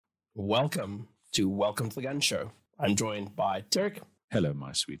Welcome to the Gun Show. I'm joined by Tarek, Hello,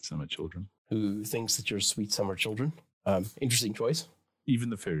 my sweet summer children. who thinks that you're sweet summer children. Interesting choice. Even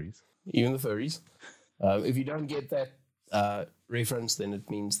the fairies. Even the furries. If you don't get that reference, then it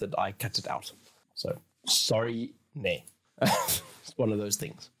means that I cut it out. So, sorry, nah. It's one of those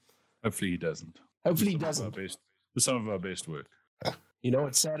things. Hopefully he doesn't. Hopefully he doesn't. Some of our best work. You know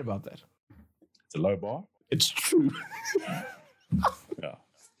what's sad about that? It's a low bar. It's true. Yeah.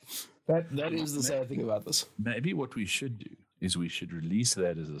 That is the sad thing about this. Maybe what we should do is we should release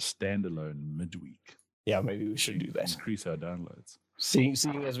that as a standalone midweek. Yeah, maybe we should do that. Increase our downloads. Seeing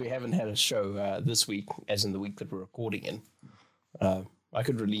as we haven't had a show this week, as in the week that we're recording in, I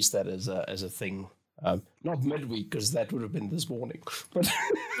could release that as a thing. Not midweek, because that would have been this morning. But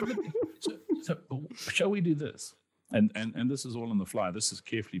So shall we do this? And this is all on the fly. This is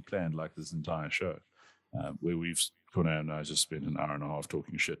carefully planned, like this entire show, where Cornell and I just spent an hour and a half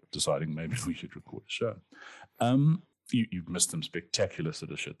talking shit, deciding maybe we should record a show. You've missed some spectacular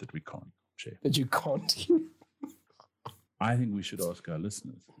sort of shit that we can't share. that you can't. I think we should ask our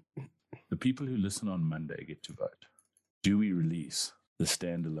listeners. The people who listen on Monday get to vote. Do we release the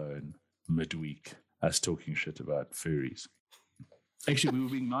standalone midweek us talking shit about furries? Actually, we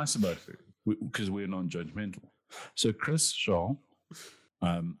were being nice about furries because we're non-judgmental. So Chris Shaw,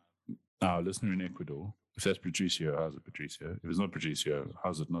 our listener in Ecuador, if that's Patricio, how's it Patricio? If it's not Patricio,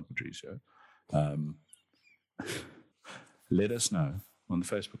 how's it not Patricio? Let us know on the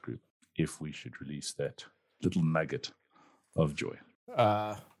Facebook group if we should release that little nugget of joy.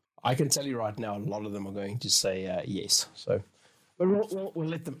 I can tell you right now, a lot of them are going to say yes. So, but we'll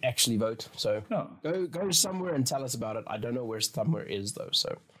let them actually vote. So go somewhere and tell us about it. I don't know where somewhere is though.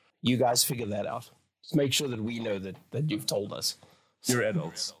 So you guys figure that out. Just make sure that we know that you've told us. You're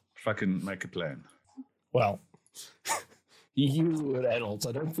adults. Fucking make a plan. Well, you use the word adults.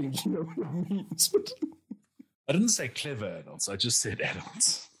 I don't think you know what it means. But I didn't say clever adults. I just said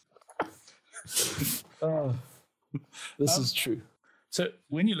adults. This is true. So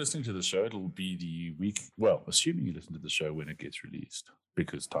when you're listening to the show, it'll be the week, well, assuming you listen to the show when it gets released,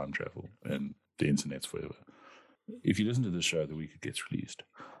 because time travel and the internet's forever. If you listen to the show the week it gets released,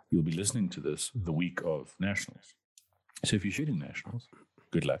 you'll be listening to this the week of Nationals. So if you're shooting Nationals,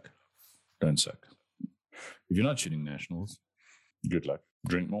 good luck. Don't suck. If you're not shooting Nationals, good luck.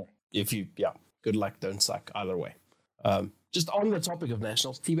 Drink more. Good luck, don't suck, either way. Just on the topic of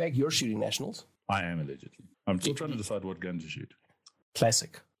Nationals, T-Bag, you're shooting Nationals. I am allegedly. I'm still trying to decide what gun to shoot.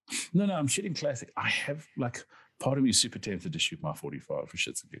 Classic. No, I'm shooting classic. I have, part of me is super tempted to shoot my 45 for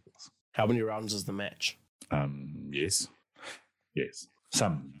shits and giggles. How many rounds is the match? Yes.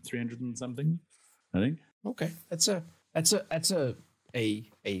 Some 300 and something, I think. Okay, that's a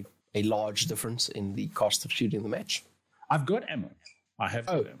large difference in the cost of shooting the match. I've got ammo. I have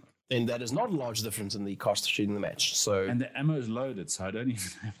got ammo. And that is not a large difference in the cost of shooting the match. So, and the ammo is loaded, so I don't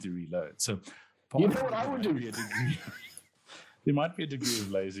even have to reload. So you know what I would do? There might be a degree of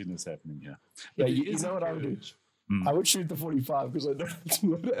laziness happening here. Yeah, you know what I would do? I would shoot the 45 because I don't have to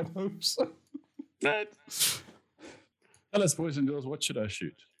load ammo. So. Tell us, boys and girls, what should I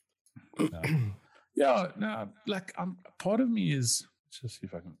shoot? Part of me is, let's just see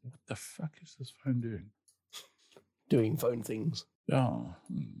if I can, what the fuck is this phone doing? Doing phone things. Oh,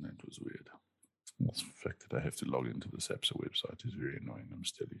 that was weird. The fact that I have to log into the SAPSA website is very annoying, I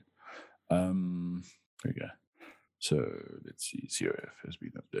must tell you. There we go. So let's see, COF has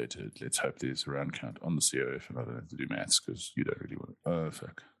been updated. Let's hope there's a round count on the COF and I don't have to do maths because you don't really want to. Oh,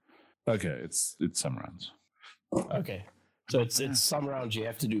 fuck. Okay, it's some rounds. Okay. So it's some rounds you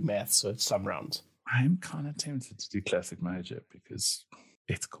have to do maths, so it's some rounds. I am kind of tempted to do Classic Major because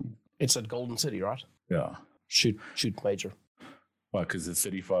it's cool. It's at Golden City, right? Yeah. Shoot Major. Well, because the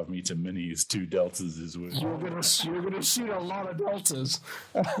 35-meter mini is 2 deltas is worth. You're gonna shoot a lot of deltas,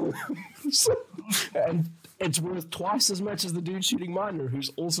 and it's worth twice as much as the dude shooting minor, who's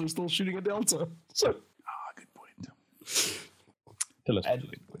also still shooting a delta. So, good point. Tell us.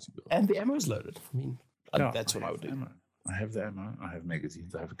 And the ammo's loaded. I mean, that's what I would do. Ammo. I have the ammo. I have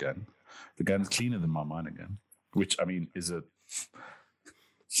magazines. I have a gun. The gun's cleaner than my minor gun, which I mean is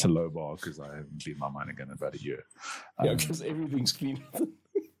it's a low bar because I haven't cleaned my minor gun in about a year. Because everything's clean.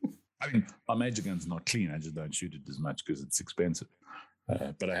 I mean, my major gun's not clean. I just don't shoot it as much because it's expensive.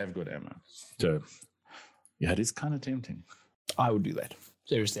 But I have got ammo. So, yeah, it is kind of tempting. I would do that.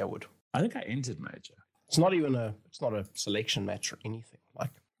 Seriously, I would. I think I entered major. It's not a selection match or anything.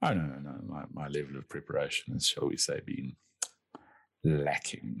 Oh, no. My level of preparation is, shall we say, been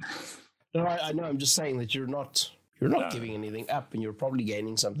lacking. No, I know. I'm just saying that you're not giving anything up, and you're probably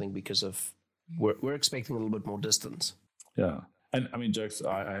gaining something because of we're expecting a little bit more distance. Yeah. And I mean, jokes,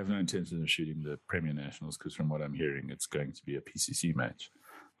 I have no intention of shooting the Premier Nationals because from what I'm hearing, it's going to be a PCC match.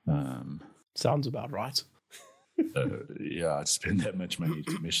 Sounds about right. Yeah, I'd spend that much money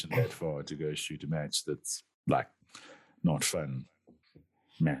to mission that far to go shoot a match that's like not fun.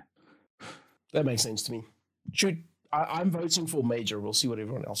 Meh. That makes sense to me. I'm voting for major. We'll see what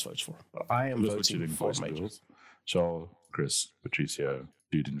everyone else votes for. But I am voting for major. Charles, Chris, Patricio,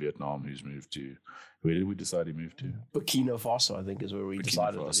 dude in Vietnam who's moved to. Where did we decide he moved to? Burkina Faso, I think, is where we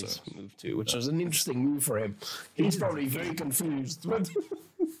decided that he's moved to, which was an interesting move for him. He's probably very confused.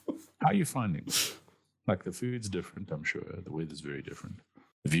 How are you finding it? Like, the food's different, I'm sure. The weather's very different.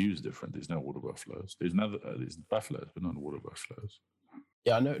 The view's different. There's no water buffaloes. There's buffaloes, but not water buffaloes.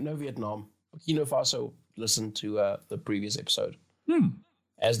 Yeah, no Vietnam. Burkina Faso listened to the previous episode.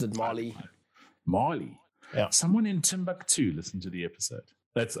 As did Mali. Mali? Yeah. Someone in Timbuktu listened to the episode.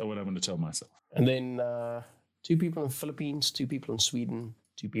 That's what I'm going to tell myself. And then 2 people in the Philippines, 2 people in Sweden,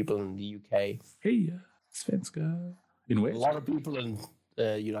 2 people in the UK. Hey, Svenska. In where? A lot of people in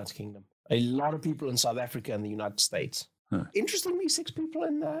the United Kingdom. A lot of people in South Africa and the United States. Huh. Interestingly, 6 people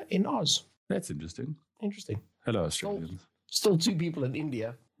in Oz. That's interesting. Interesting. Hello, Australians. Still 2 people in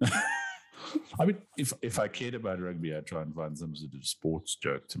India. I mean, if I cared about rugby, I'd try and find some sort of sports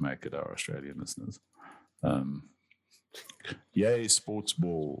joke to make at our Australian listeners. Yay, sports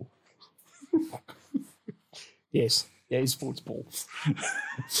ball. Yes, yay, sports ball.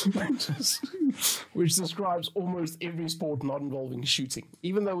 Which describes almost every sport not involving shooting,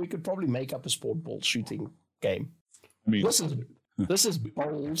 even though we could probably make up a sport ball shooting game. I mean, this is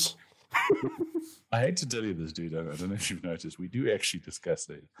bowls. I hate to tell you this, dude. I don't know if you've noticed. We do actually discuss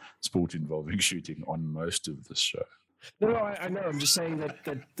a sport involving shooting on most of this show. No, I know. I'm just saying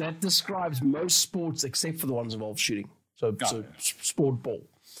that describes most sports except for the ones involved shooting. So sport ball.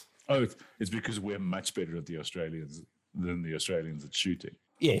 Oh, it's because we're much better at the Australians than the Australians at shooting.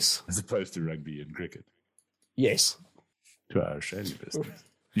 Yes. As opposed to rugby and cricket. Yes. To our Australian listeners.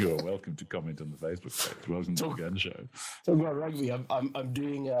 You are welcome to comment on the Facebook page. Welcome to the Gun Show. Talking about rugby, I'm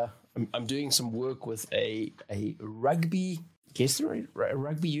doing some work with a rugby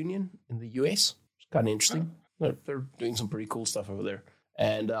union in the US. It's kind of interesting. They're doing some pretty cool stuff over there.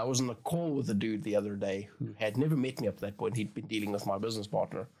 And I was on a call with a dude the other day who had never met me up to that point. He'd been dealing with my business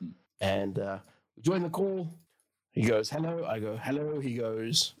partner. And we joined the call. He goes, hello. I go, hello. He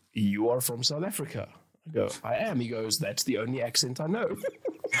goes, you are from South Africa. I go, I am. He goes, that's the only accent I know.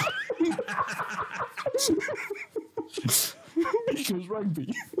 Because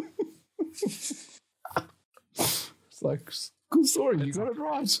rugby. It's like, cool story. You got it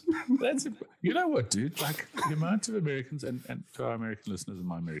right. You know what, dude? Like, the amount of Americans, and to our American listeners and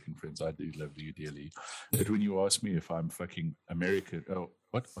my American friends, I do love you dearly. But when you ask me if I'm fucking American,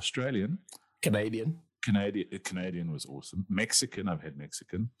 Australian? Canadian was awesome. Mexican, I've had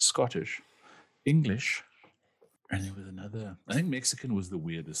Mexican. Scottish. English. And there was another. I think Mexican was the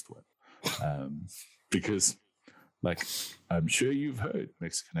weirdest one. Because, like, I'm sure you've heard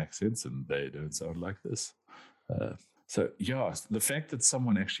Mexican accents and they don't sound like this. So, yeah, the fact that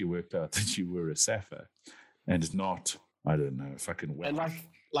someone actually worked out that you were a Safa and not, I don't know, fucking well. And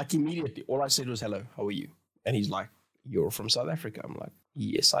like immediately, all I said was, hello, how are you? And he's like, you're from South Africa. I'm like,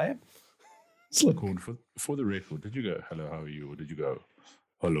 yes, I am. It's like, for the record, did you go, hello, how are you? Or did you go,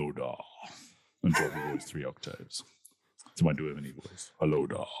 hello, da? Until he goes 3 octaves. It's my Duemini voice. Hello,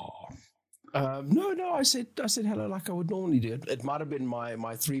 da. No, I said hello like I would normally do. It might have been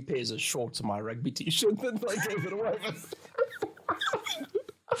my 3 pairs of shorts and my rugby t-shirt that I gave it away.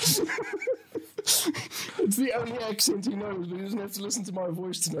 It's the only accent he knows, but he doesn't have to listen to my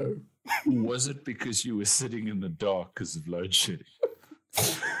voice to know. Was it because you were sitting in the dark because of load shedding?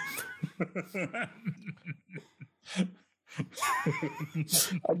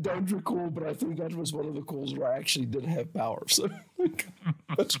 I don't recall, but I think that was one of the calls where I actually did have power. So,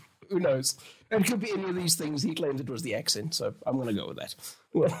 but who knows? It could be any of these things. He claimed it was the accent, so I'm going to go with that.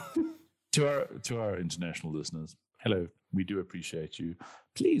 Well, to our international listeners, hello. We do appreciate you.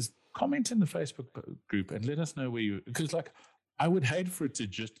 Please comment in the Facebook group and let us know where you. Because, like, I would hate for it to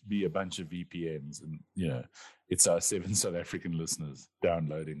just be a bunch of VPNs, and it's our 7 South African listeners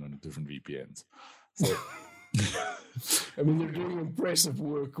downloading on different VPNs. So. I mean, they're doing impressive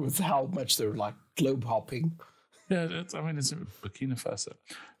work with how much they're like globe hopping. Yeah, it's Burkina Faso.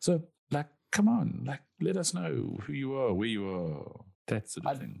 So, like, come on, like, let us know who you are, where you are, that sort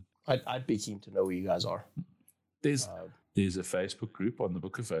of thing. I'd be keen to know where you guys are. There's a Facebook group on the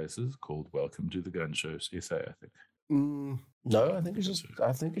Book of Faces called Welcome to the Gun Show SA, I think. No, I think it's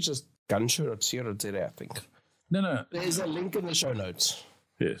just gunshow.co.za, I think. No. There's a link in the show notes.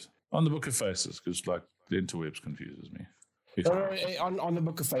 Yes, on the Book of Faces, because, like, the interwebs confuses me. On the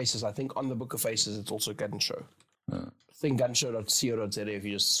Book of Faces, I think on the Book of Faces, it's also Gun Show. I think gunshow.co.za, if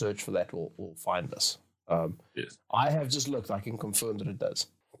you just search for that, will find us. Yes. I have just looked. I can confirm that it does.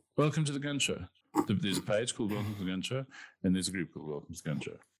 Welcome to the Gun Show. There's a page called Welcome to the Gun Show, and there's a group called Welcome to the Gun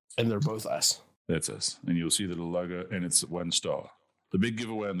Show. And they're both us. That's us. And you'll see the little logo, and it's 1 star. The big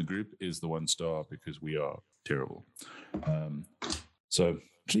giveaway in the group is the 1 star because we are terrible. So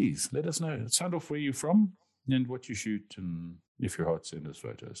please let us know. Sound off where you're from and what you shoot, and if you're hot, send us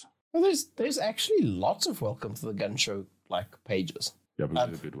photos. Well, there's actually lots of Welcome to the Gun Show pages. Yeah, but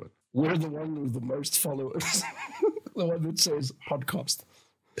we're a good one. We're the one with the most followers. The one that says podcast.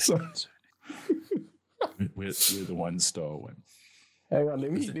 So we're the 1 star one. Hang on,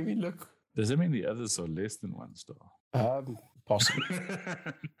 let me look. Does that mean the others are less than 1 star? Possibly.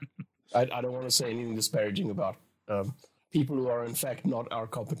 I don't want to say anything disparaging about people who are in fact not our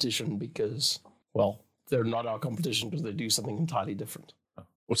competition because, well, they're not our competition because they do something entirely different.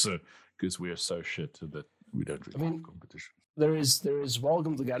 Also, because we are so shit that we don't really have competition. There is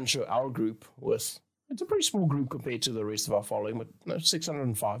Welcome to the Gun Show, our group, it's a pretty small group compared to the rest of our following, but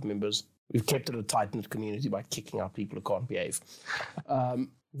 605 members. We've kept it a tight-knit community by kicking out people who can't behave.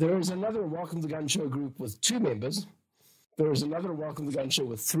 There is another Welcome to the Gun Show group with 2 members. There is another Welcome to the Gun Show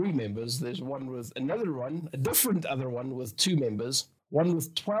with 3 members. There's one with a different other one with 2 members, one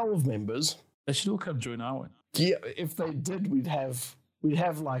with 12 members. They should all come join our one. Yeah, if they did, we'd have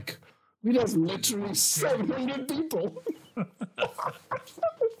literally 700 people.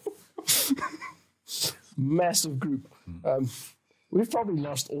 Massive group. We've probably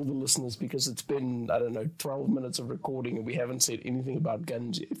lost all the listeners because it's been, 12 minutes of recording and we haven't said anything about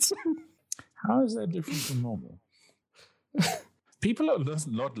guns yet. How is that different from normal? People are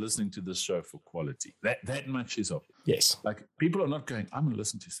not listening to this show for quality. That much is up. Yes. Like, people are not going, I'm going to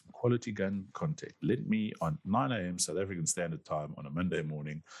listen to some quality gun content. Let me, on 9 a.m. South African Standard Time on a Monday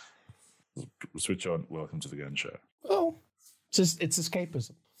morning, switch on Welcome to the Gun Show. Well, it's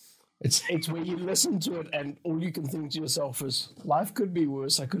escapism. It's where you listen to it and all you can think to yourself is, life could be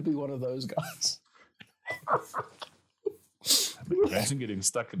worse. I could be one of those guys. Imagine getting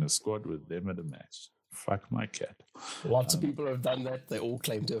stuck in a squad with them at a match. Fuck my cat. Lots of people have done that. They all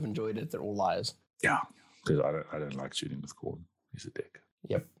claim to have enjoyed it. They're all liars. Yeah, because I don't like shooting with Corn. He's a dick.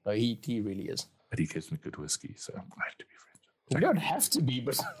 Yep. No, he really is. But he gives me good whiskey, so I have to be friends. You don't have to be,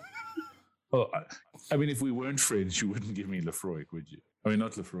 but... Well, I mean, if we weren't friends, you wouldn't give me Lefroy, would you? I mean,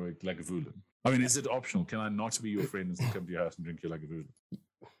 not Lefroy, Lagavulin. I mean, is it optional? Can I not be your friend and still come to your house and drink your Lagavulin?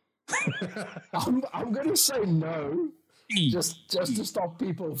 I'm going to say no, just to stop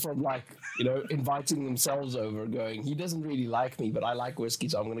people from, inviting themselves over, going, he doesn't really like me, but I like whiskey,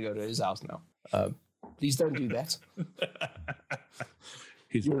 so I'm going to go to his house now. Please don't do that.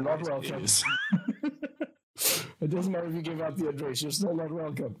 You're not welcome. It doesn't matter if you give out the address, you're still not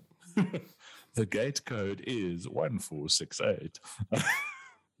welcome. The gate code is 1468.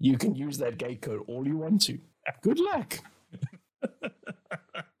 You can use that gate code all you want to. Good luck.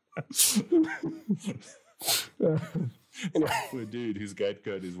 Poor dude whose gate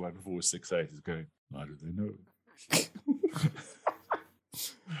code is 1468 is going, how do they know?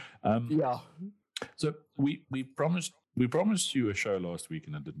 Yeah. So we promised you a show last week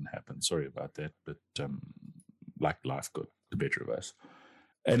and it didn't happen. Sorry about that, but life got the better of us.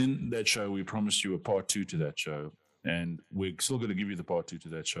 And in that show, we promised you a part 2 to that show. And we're still going to give you the part 2 to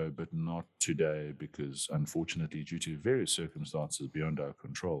that show, but not today because, unfortunately, due to various circumstances beyond our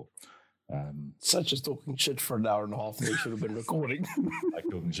control. Such as talking shit for an hour and a half, they should have been recording. Like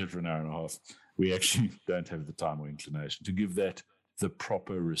talking shit for an hour and a half. We actually don't have the time or inclination to give that the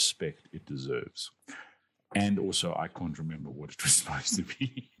proper respect it deserves. And also, I can't remember what it was supposed to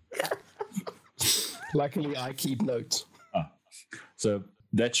be. Luckily, I keep notes. So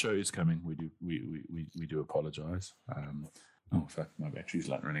that show is coming. We do apologize. Oh fuck, my battery's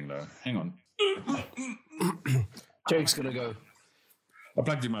running low. Hang on. Jake's gonna go. I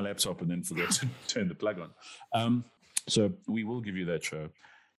plugged in my laptop and then forgot to turn the plug on. So we will give you that show.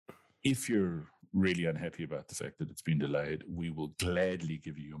 If you're really unhappy about the fact that it's been delayed, we will gladly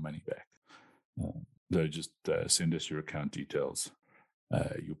give you your money back. So just send us your account details,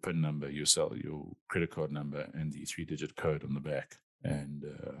 your PIN number, your credit card number, and the 3-digit code on the back, and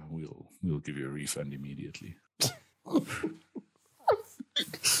we'll give you a refund immediately.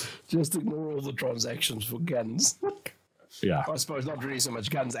 Just ignore all the transactions for guns. Yeah, I suppose not really so much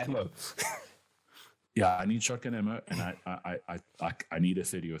guns, ammo. Yeah, I need shotgun ammo, and I need a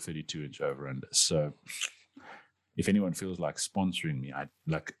 30 or 32 inch over under. So if anyone feels like sponsoring me, I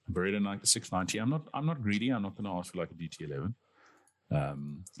like Beretta 690. I'm not greedy. I'm not going to ask for like a DT11.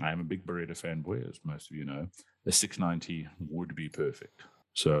 I am a big Beretta fanboy, as most of you know. The 690 would be perfect.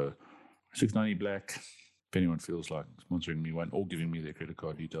 So 690 black, if anyone feels like sponsoring me one or giving me their credit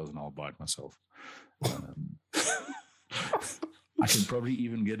card details, and I'll buy it myself. I can probably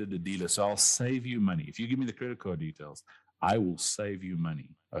even get it a dealer, so I'll save you money. If you give me the credit card details, I will save you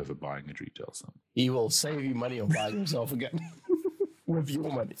money over buying at retail. So he will save you money on buying himself again with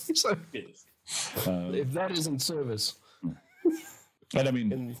your money. So yes. If that isn't service. And I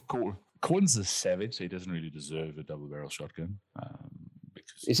mean, Corn's a savage, so he doesn't really deserve a double barrel shotgun.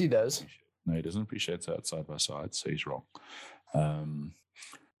 Because yes, he does. No, he doesn't appreciate that side by side, so he's wrong.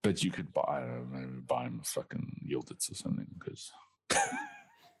 But you could buy him a fucking Yieldits or something, because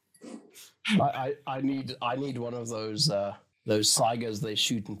I need one of those Saigers they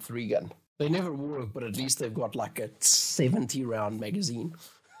shoot in 3-gun. They never work, but at least they've got like a 70-round magazine.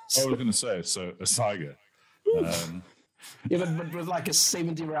 I was going to say, so a Saiga. Yeah, but with like a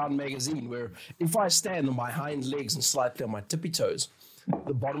 70-round magazine, where if I stand on my hind legs and slightly on my tippy toes,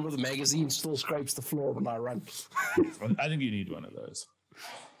 the bottom of the magazine still scrapes the floor when I run. I think you need one of those.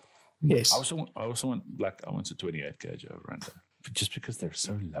 Yes. I also want I want a 28 gauge over under, just because they're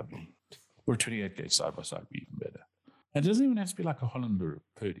so lovely. Or a 28 gauge side by side would be even better. And it doesn't even have to be like a Holland or a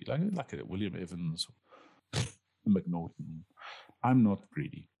Purdy, like a William Evans or a McNaughton. I'm not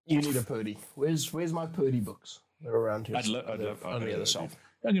greedy. You need a Purdy. Where's my Purdy books? They're around here. I'd love on the other shelf.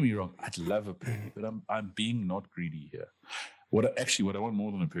 Don't get me wrong. I'd love a Purdy, but I'm being not greedy here. What I want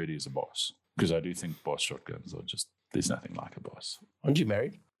more than a Purdy is a Boss, because I do think Boss shotguns are just, there's nothing like a Boss. Aren't you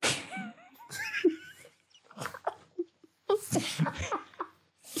married?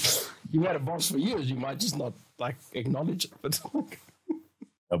 You had a Boss for years. You might just not acknowledge it, but no,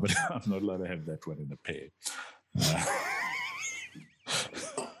 but I'm not allowed to have that one in a pair.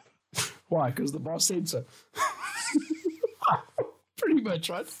 Why? Because the Boss said so. Pretty much,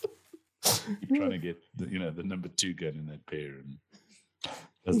 right? You're trying to get the number 2 gun in that pair, and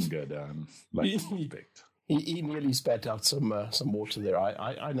doesn't go down like you expect. He nearly spat out some water there.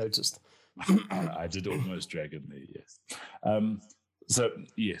 I noticed. I did almost drag him there. Yes. So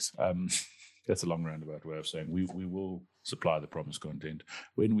yes, that's a long roundabout way of saying we will supply the promised content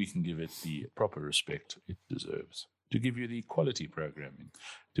when we can give it the proper respect it deserves, to give you the quality programming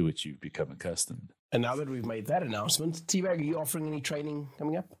to which you've become accustomed. And now that we've made that announcement, T-Bag, are you offering any training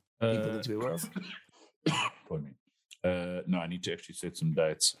coming up? People need to be aware of. Pardon me. No, I need to actually set some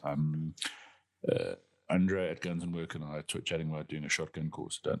dates. Andre at Guns and Work and I are chatting about doing a shotgun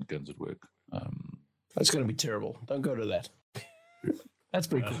course at Guns at Work. That's going to be terrible. Don't go to that. That's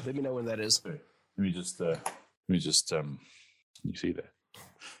pretty cool. Let me know when that is. Let me just. You see that?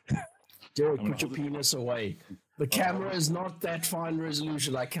 Derek, put your penis away. The camera is not that fine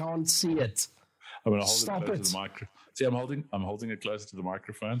resolution. I can't see it. I'm going to hold it close to the microphone. See, I'm holding it closer to the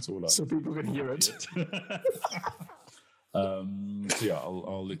microphone, so people can hear it. So yeah,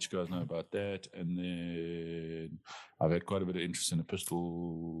 I'll let you guys know about that. And then I've had quite a bit of interest in a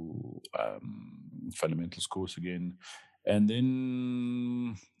pistol fundamentals course again. And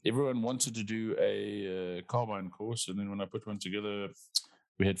then everyone wanted to do a carbine course. And then when I put one together,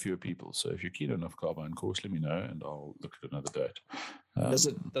 we had fewer people. So if you're keen on a carbine course, let me know and I'll look at another date. Does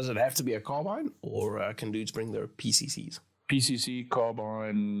it have to be a carbine, or can dudes bring their PCCs? PCC,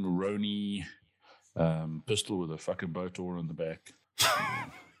 carbine, Roni, pistol with a fucking boat oar on the back.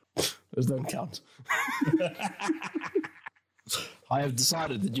 Those don't count. I have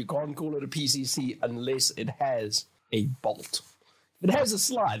decided that you can't call it a PCC unless it has a bolt. If it has a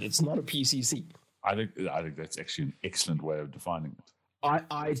slide, it's not a PCC. I think that's actually an excellent way of defining it.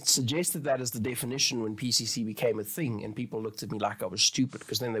 I suggested that as the definition when PCC became a thing, and people looked at me like I was stupid,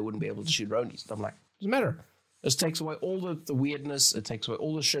 because then they wouldn't be able to shoot Ronis. I'm like, doesn't matter. This takes away all the weirdness. It takes away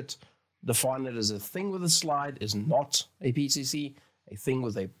all the shit. Define it as a thing with a slide is not a PCC. A thing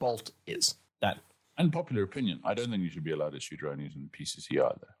with a bolt is that. Unpopular opinion. I don't think you should be allowed to shoot Ronis in PCC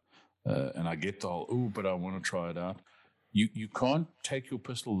either. And I get the whole, but I want to try it out. You can't take your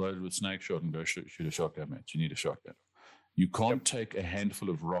pistol loaded with snake shot and go shoot a shotgun match. You need a shotgun. You can't take a handful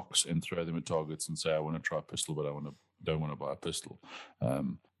of rocks and throw them at targets and say, I want to try a pistol, but I don't want to buy a pistol.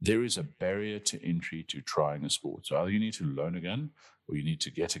 There is a barrier to entry to trying a sport. So either you need to learn a gun or you need to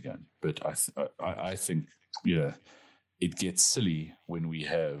get a gun. But I think, it gets silly when we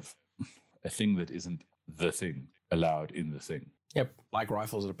have a thing that isn't the thing allowed in the thing. Yep, like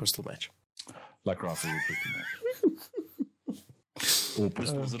rifles at a pistol match. Like rifles at a pistol match. Or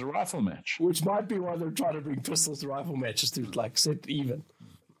pistols at a rifle match. Which might be why they're trying to bring pistols to rifle matches to set even.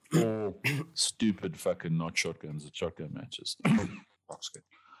 Or stupid fucking not shotguns at shotgun matches.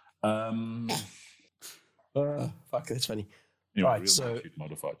 Fuck, that's funny. Right, so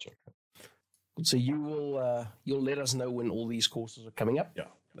modified shotgun. So you'll let us know when all these courses are coming up. Yeah,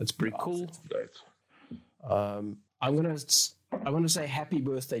 that's pretty cool. I'm gonna say happy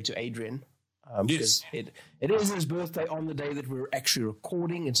birthday to Adrian. Because it is his birthday on the day that we're actually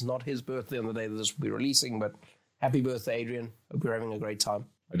recording. It's not his birthday on the day that this will be releasing. But happy birthday, Adrian! Hope you're having a great time.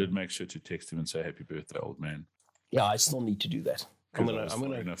 I did make sure to text him and say happy birthday, old man. Yeah, I still need to do that. I'm gonna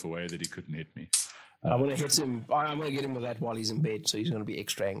enough away that he couldn't hit me. I'm gonna hit him. I'm gonna get him with that while he's in bed, so he's gonna be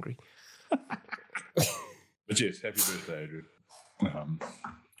extra angry. But yes, happy birthday, Adrian.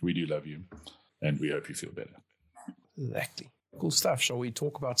 We do love you, and we hope you feel better. Exactly. Cool stuff. Shall we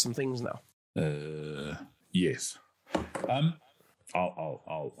talk about some things now? Yes.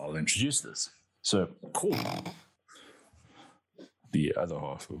 I'll introduce this. So, cool. The other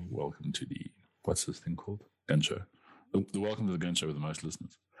half of welcome to the what's this thing called? Gun show. The welcome to the gun show with the most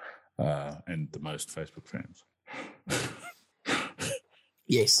listeners, and the most Facebook fans.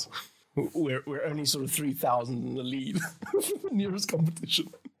 Yes. We're only sort of 3,000 in the lead for the nearest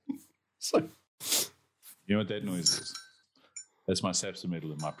competition. So, you know what that noise is? That's my SAPSA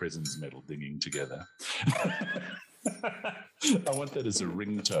medal and my President's medal dinging together. I want that as a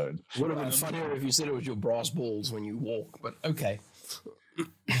ringtone. Would have been funnier if you said it was your brass balls when you walk, but okay.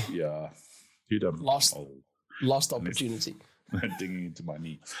 Yeah, you'd have lost opportunity. Dinging into my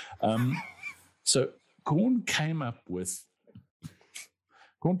knee. So Korn came up with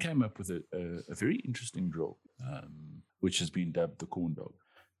a very interesting drill, which has been dubbed the Corn Dog.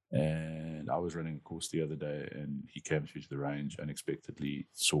 And I was running a course the other day, and he came through to the range unexpectedly,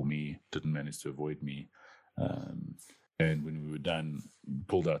 saw me, didn't manage to avoid me. And when we were done,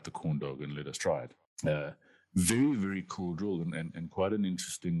 pulled out the Corn Dog and let us try it. Very, very cool drill and quite an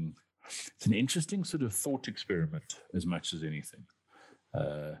interesting sort of thought experiment as much as anything.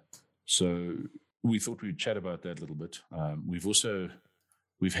 So we thought we'd chat about that a little bit.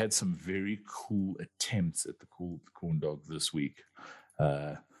 We've had some very cool attempts at the Corn Dog this week.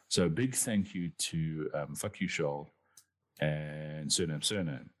 So a big thank you to Fuck You Charles and Surname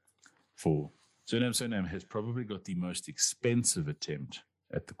for Surname has probably got the most expensive attempt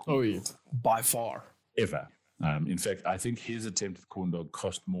at the Corn Dog. Oh, yeah. By far. Ever. In fact, I think his attempt at the Corn Dog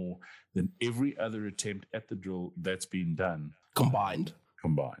cost more than every other attempt at the drill that's been done. Combined.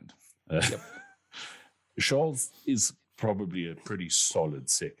 Yep. Charles is probably a pretty solid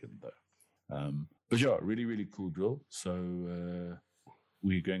second, though. But yeah, really, really cool drill. So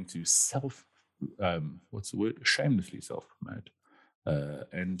we're going to shamelessly self-promote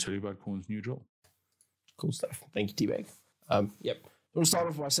and tell you about Korn's new drill. Cool stuff. Thank you, T-Bag. Yep. I want to start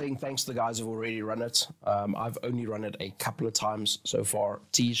off by saying thanks to the guys who've already run it. I've only run it a couple of times so far.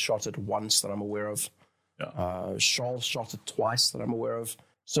 T's shot it once that I'm aware of. Yeah. Charles shot it twice that I'm aware of.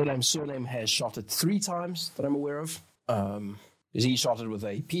 Surname has shot it 3 times that I'm aware of. He shot it with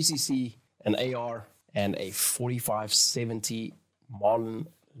a PCC, an AR, and a 4570 Marlin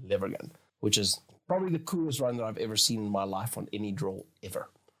lever gun, which is probably the coolest run that I've ever seen in my life on any drill ever.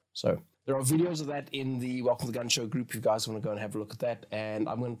 So there are videos of that in the Welcome to the Gun Show group if you guys want to go and have a look at that. And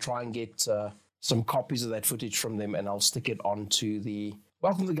I'm going to try and get some copies of that footage from them, and I'll stick it onto the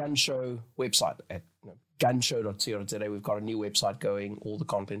Welcome to the Gun Show website at gunshow.co.za. We've got a new website going, all the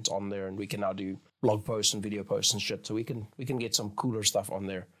content's on there, and we can now do blog posts and video posts and shit. So we can get some cooler stuff on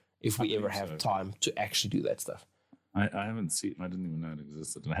there if we ever have time to actually do that stuff. I haven't seen. I didn't even know it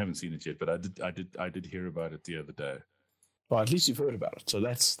existed, and I haven't seen it yet. But I did hear about it the other day. Well, at least you've heard about it, so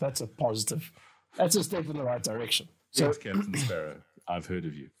that's a positive. That's a step in the right direction. So, yes, Captain Sparrow, I've heard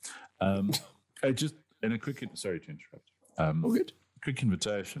of you. Sorry to interrupt. All good. Quick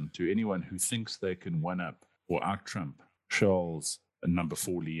invitation to anyone who thinks they can one-up or out-trump Charles' number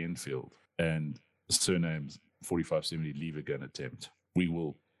 4 Lee Enfield and Surname's 4570 lever gun attempt. We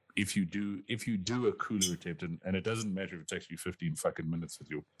will. If you do a cooler attempt, and it doesn't matter if it's actually 15 fucking minutes with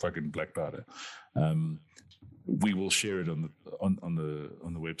your fucking black powder, we will share it on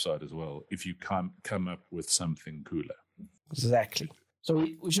the website as well. If you come up with something cooler, exactly. So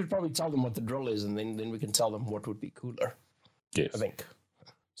we should probably tell them what the drill is, and then we can tell them what would be cooler. Yes, I think.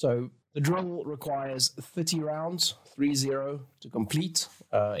 So the drill requires 30 rounds, 30 to complete,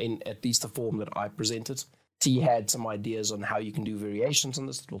 in at least the form that I presented. T had some ideas on how you can do variations on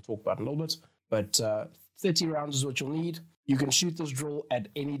this that we'll talk about in a little bit. But 30 rounds is what you'll need. You can shoot this drill at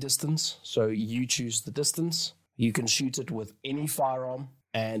any distance. So you choose the distance. You can shoot it with any firearm.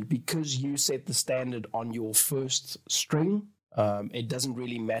 And because you set the standard on your first string, it doesn't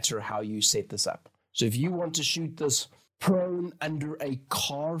really matter how you set this up. So if you want to shoot this prone under a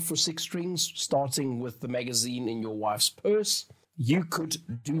car for 6 strings, starting with the magazine in your wife's purse, you could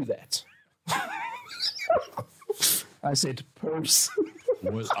do that. I said purse.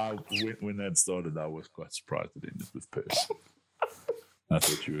 When that started, I was quite surprised it ended with purse. I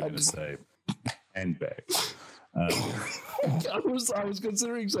thought you were going to say handbag. I was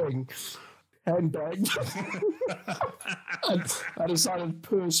considering saying handbag. I decided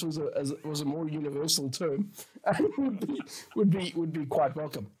purse was a more universal term and would be quite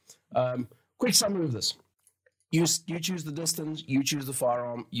welcome. Quick summary of this: you choose the distance, you choose the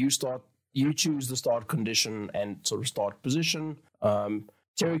firearm, you choose the start condition and sort of start position.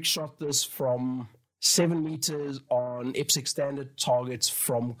 Tarek shot this from 7 meters on IPSC standard targets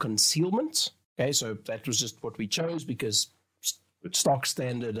from concealment. Okay, so that was just what we chose because stock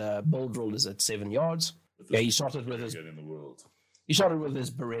standard build rule is at 7 yards. Yeah, he shot it with his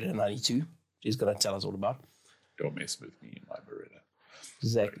Beretta 92. He's going to tell us all about. Don't mess with me in my Beretta.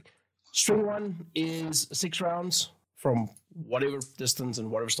 Exactly. String 1 is 6 rounds from whatever distance and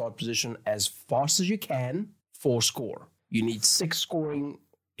whatever start position as fast as you can for score. You need 6 scoring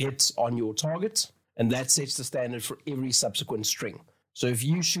hits on your target, and that sets the standard for every subsequent string. So if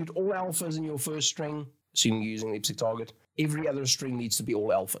you shoot all alphas in your first string, assuming you're using the IPSC target, every other string needs to be all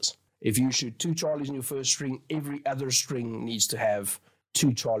alphas. If you shoot 2 Charlies in your first string, every other string needs to have 2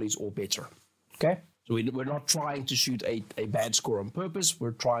 Charlies or better. Okay? So we're not trying to shoot a bad score on purpose.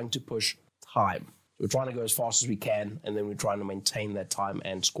 We're trying to push time. We're trying to go as fast as we can, and then we're trying to maintain that time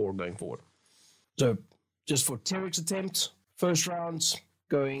and score going forward. So just for Tarek's attempt, first rounds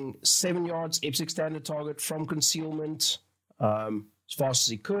going 7 yards, IPSC standard target from concealment as fast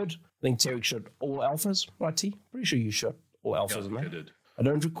as he could. I think Tarek shot all alphas, right, T? Pretty sure you shot all alphas in that. I did. I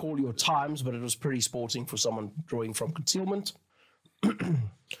don't recall your times, but it was pretty sporting for someone drawing from concealment.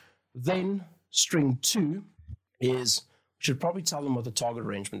 Then string 2 is, we should probably tell them what the target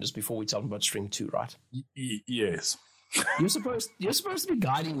arrangement is before we tell them about string 2, right? Yes. You're supposed to be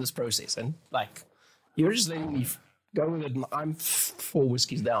guiding this process, and like you're just letting me go with it, and I'm 4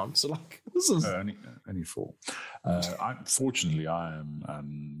 whiskeys down. So like this is only 4. Fortunately, I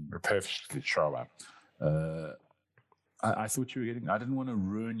am perfectly sober. I thought you were getting. I didn't want to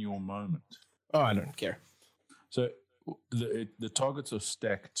ruin your moment. Oh, I don't care. So the targets are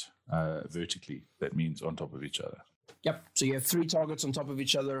stacked vertically. That means on top of each other. Yep. So you have 3 targets on top of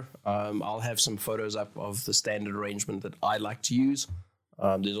each other. I'll have some photos up of the standard arrangement that I like to use.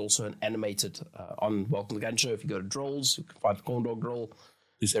 There's also an animated on Welcome to the Gun Show. If you go to Drolls, you can find the Corn Dog Droll.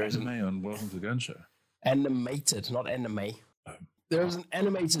 There is anime on Welcome to the Gun Show. Animated, not anime. There is an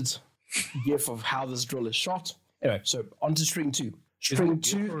animated GIF of how this drill is shot. Anyway, so on to string 2. String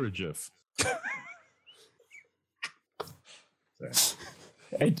 2 or a GIF.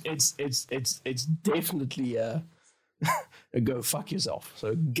 It's definitely a go fuck yourself.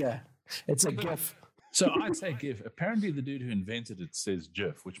 So it's a GIF. So I'd say GIF. Apparently, the dude who invented it says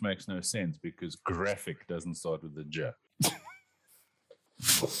GIF, which makes no sense because graphic doesn't start with a J.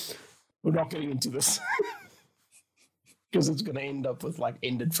 We're not getting into this because it's going to end up with like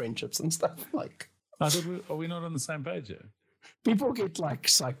ended friendships and stuff. Like, I thought, are we not on the same page here? People get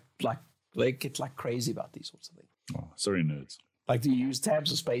they get like crazy about these sorts of things. Oh, sorry, nerds. Like, do you use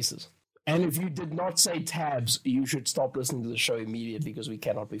tabs or spaces? And if you did not say tabs, you should stop listening to the show immediately because we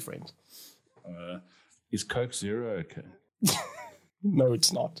cannot be friends. Is Coke Zero okay? No,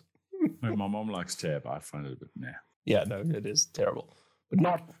 it's not. My mom likes tab. I find it a bit nah. Yeah, no, it is terrible. But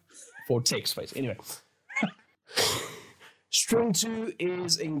not for text space. Anyway. String 2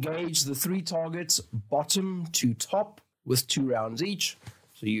 is engage the 3 targets bottom to top with 2 rounds each.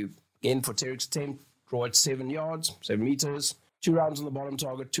 So you, again, for Tarek's attempt, draw at 7 yards, 7 meters, 2 rounds on the bottom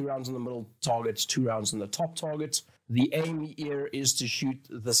target, 2 rounds on the middle target, 2 rounds on the top target. The aim here is to shoot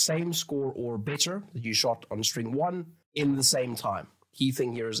the same score or better that you shot on string 1 in the same time. Key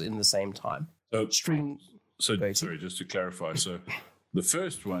thing here is in the same time. Sorry, just to clarify. So the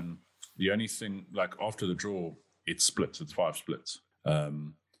first one, the only thing, like after the draw, it splits. It's 5 splits.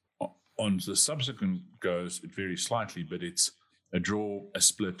 On the subsequent goes, it varies slightly, but it's a draw, a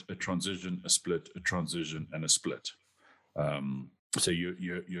split, a transition, a split, a transition, and a split. So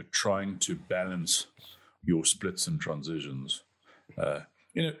you're trying to balance your splits and transitions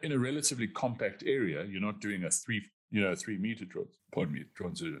in a relatively compact area. You're not doing a 3 meter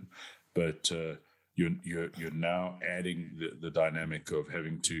transition, but you're now adding the dynamic of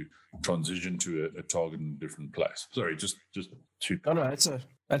having to transition to a target in a different place. Sorry, just to. No,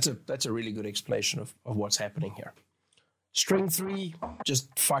 that's a really good explanation of what's happening here. String 3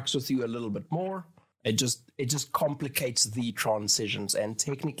 just fucks with you a little bit more. It just complicates the transitions and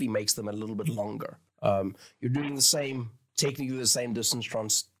technically makes them a little bit longer. You're doing technically the same distance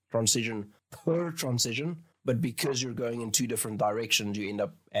transition per transition, but because you're going in 2 different directions, you end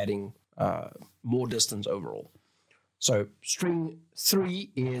up adding more distance overall. So string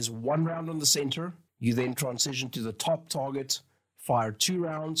 3 is 1 round on the center. You then transition to the top target, fire 2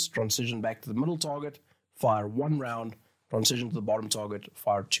 rounds, transition back to the middle target, fire 1 round, transition to the bottom target,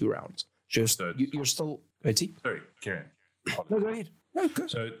 fire 2 rounds. You're still... Sorry, Karen. No, go ahead. No, go.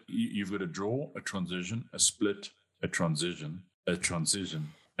 So you've got a draw, a transition, a split, a transition,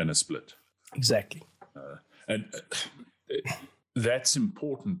 and a split. Exactly. That's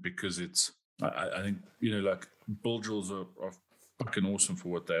important because it's, I think, like bull drills are fucking awesome for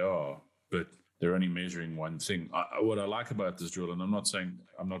what they are, but they're only measuring one thing. What I like about this drill, and I'm not saying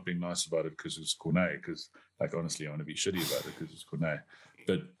I'm not being nice about it because it's Cornet, because like honestly I want to be shitty about it because it's Cornet,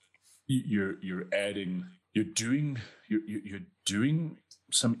 but you're doing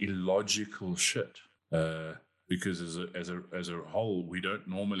some illogical shit because as a whole we don't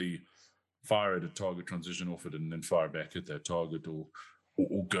normally fire at a target, transition off it, and then fire back at that target or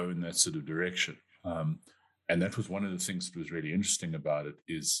go in that sort of direction. And that was one of the things that was really interesting about it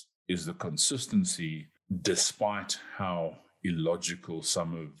is the consistency, despite how illogical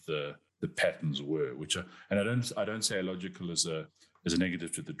some of the patterns were. I don't say illogical as a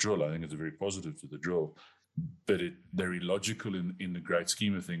negative to the drill. I think it's a very positive to the drill, but they're illogical in the great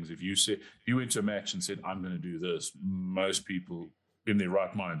scheme of things. If you went to a match and said, "I'm going to do this," most people in their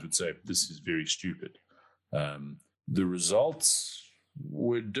right mind would say, "This is very stupid." The results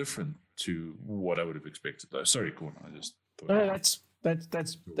were different to what I would have expected, though. Sorry, Corn. I just thought. No,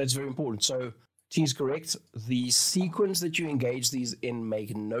 that's very important. So T's correct. The sequence that you engage these in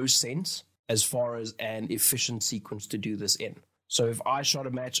make no sense as far as an efficient sequence to do this in. So if I shot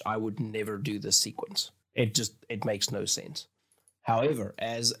a match, I would never do this sequence. It makes no sense. However,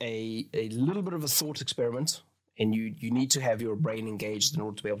 as a little bit of a thought experiment, and you need to have your brain engaged in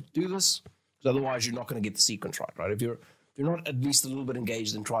order to be able to do this, because otherwise you're not going to get the sequence right? If you're not at least a little bit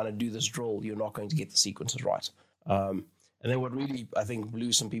engaged in trying to do this drill, you're not going to get the sequences right. And then what really, I think,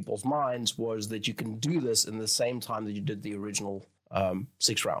 blew some people's minds was that you can do this in the same time that you did the original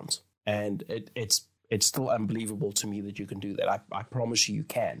 6 rounds. And it's still unbelievable to me that you can do that. I promise you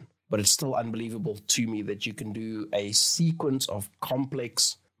can. But it's still unbelievable to me that you can do a sequence of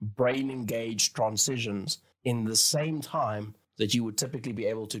complex, brain-engaged transitions in the same time that you would typically be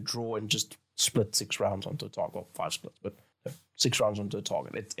able to draw and just split 6 rounds onto a target. Well, 5 splits, but 6 rounds onto a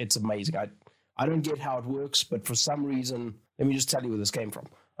target. It's amazing. I don't get how it works, but for some reason, let me just tell you where this came from.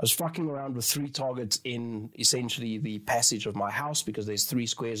 I was fucking around with 3 targets in essentially the passage of my house because there's 3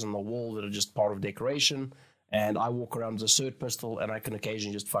 squares on the wall that are just part of decoration. And I walk around with a SIRT pistol and I can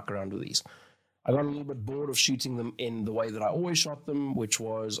occasionally just fuck around with these. I got a little bit bored of shooting them in the way that I always shot them, which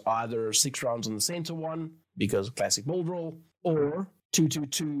was either 6 rounds on the center one, because classic bull drill, or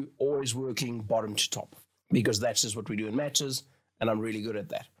 2-2-2, always working bottom to top, because that's just what we do in matches, and I'm really good at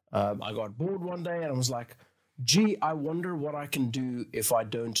that. I got bored one day and I was like, gee, I wonder what I can do if I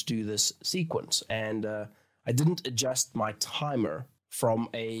don't do this sequence. And I didn't adjust my timer from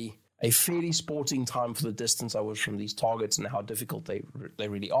a fairly sporting time for the distance I was from these targets and how difficult they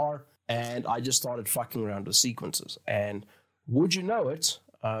really are. And I just started fucking around with sequences. And would you know it,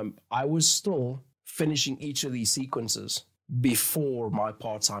 I was still finishing each of these sequences before my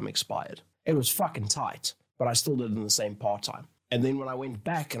part time expired. It was fucking tight, but I still did it in the same part time. And then when I went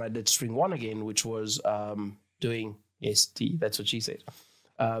back and I did string 1 again, which was doing ST, that's what she said.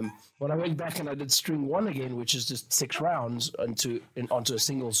 When I went back and I did string 1 again, which is just 6 rounds onto a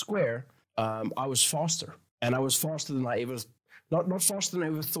single square, I was faster. And I was faster than I ever, not faster than I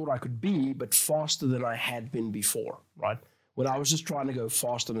ever thought I could be, but faster than I had been before, right? When I was just trying to go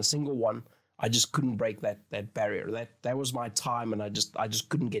fast on a single one, I just couldn't break that barrier. That was my time, and I just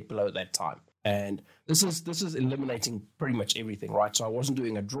couldn't get below that time. And this is eliminating pretty much everything, right? So I wasn't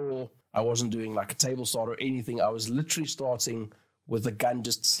doing a draw, I wasn't doing like a table start or anything. I was literally starting with the gun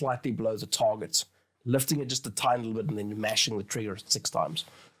just slightly below the target, lifting it just a tiny little bit, and then mashing the trigger 6 times.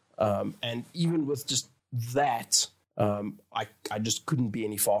 And even with just that, I just couldn't be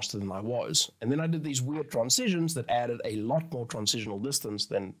any faster than I was. And then I did these weird transitions that added a lot more transitional distance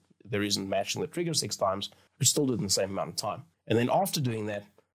than there is in mashing the trigger 6 times, but still did in the same amount of time. And then after doing that,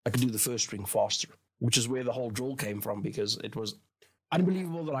 I could do the first string faster, which is where the whole drill came from, because it was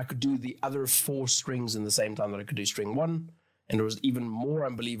unbelievable that I could do the other 4 strings in the same time that I could do string 1. And it was even more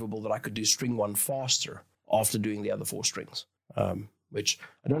unbelievable that I could do string 1 faster after doing the other 4 strings, which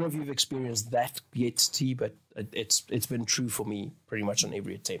I don't know if you've experienced that yet, T, but it's been true for me pretty much on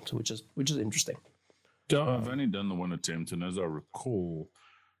every attempt, which is interesting. I've only done the 1 attempt, and as I recall,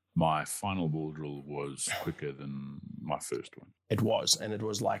 my final ball drill was quicker than my first one. It was, and it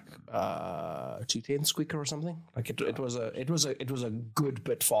was like 2/10 quicker or something. Like it was a good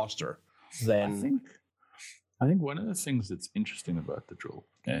bit faster than. I think one of the things that's interesting about the drill,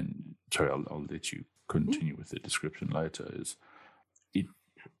 and sorry, I'll let you continue with the description later, is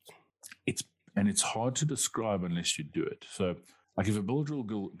it's hard to describe unless you do it. So, like if a bull drill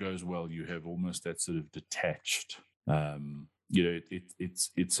goes well, you have almost that sort of detached. It's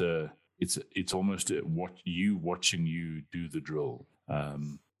almost watching you do the drill.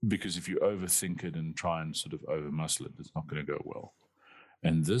 Because if you overthink it and try and sort of overmuscle it, it's not going to go well.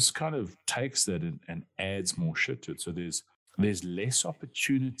 And this kind of takes that and adds more shit to it. So there's less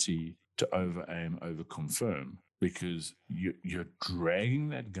opportunity to over aim, over confirm, because you're dragging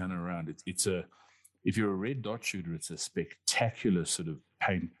that gun around. If you're a red dot shooter, it's a spectacular sort of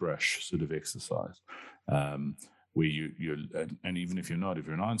paintbrush sort of exercise, where and even if you're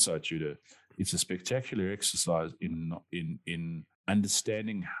an iron-sight shooter, it's a spectacular exercise in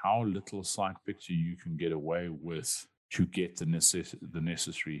understanding how little sight picture you can get away with to get the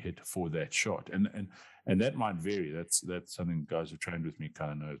necessary hit for that shot, and that might vary. That's something guys who trained with me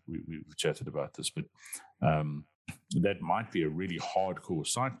kind of know. We've chatted about this, but that might be a really hardcore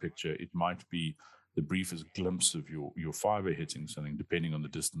sight picture. It might be the briefest glimpse of your fiber hitting something, depending on the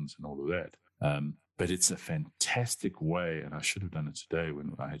distance and all of that. But it's a fantastic way, and I should have done it today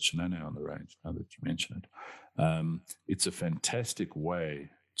when I had Shanae on the range, now that you mention it. It's a fantastic way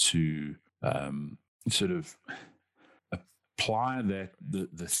to sort of apply that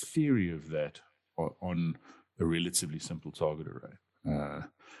the theory of that on a relatively simple target array,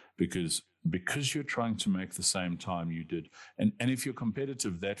 because you're trying to make the same time you did, and if you're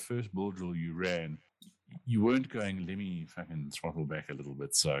competitive, that first bull drill you ran, you weren't going, let me fucking throttle back a little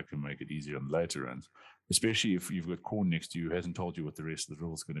bit so I can make it easier on the later runs, especially if you've got Corn next to you who hasn't told you what the rest of the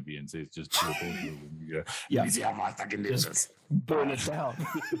drill is going to be and says just do a bull drill and you go, let me see how I fucking do this. Burn it down.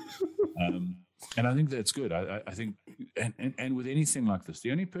 And I think that's good. I think, and with anything like this,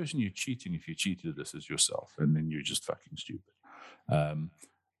 the only person you're cheating if you cheated this is yourself, and then you're just fucking stupid.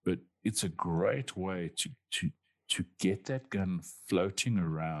 But it's a great way to get that gun floating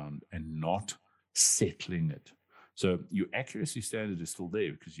around and not settling it. So your accuracy standard is still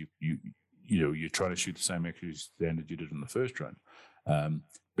there because you're trying to shoot the same accuracy standard you did in the first run.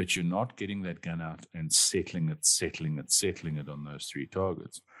 But you're not getting that gun out and settling it on those three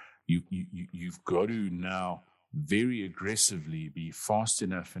targets. You've got to now very aggressively be fast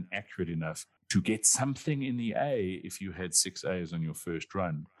enough and accurate enough to get something in the A if you had 6 A's on your first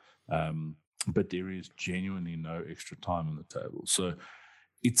run. But there is genuinely no extra time on the table. So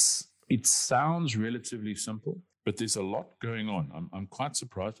it sounds relatively simple, but there's a lot going on. I'm quite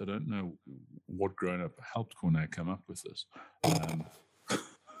surprised. I don't know what grown-up helped Corne come up with this.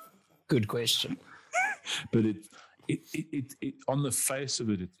 Good question. But it on the face of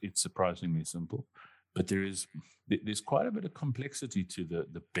it, it's surprisingly simple. But there's quite a bit of complexity to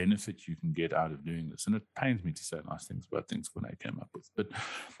the benefit you can get out of doing this. And it pains me to say nice things about things Corne came up with. But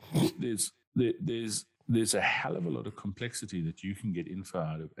there's a hell of a lot of complexity that you can get info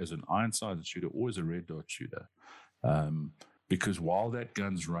out of as an iron-sighted shooter or as a red dot shooter. Because while that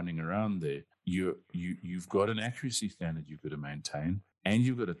gun's running around there, you've got an accuracy standard you've got to maintain, and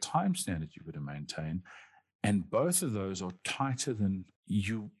you've got a time standard you've got to maintain. And both of those are tighter than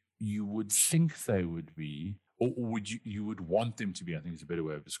you would think they would be, or you would want them to be, I think is a better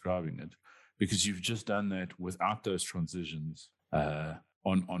way of describing it, because you've just done that without those transitions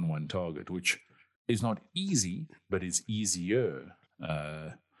on one target, which is not easy, but is easier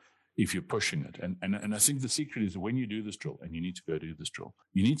if you're pushing it. And I think the secret is when you do this drill, and you need to go do this drill,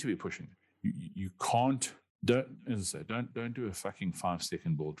 you need to be pushing it. You can't, as I say, don't do a fucking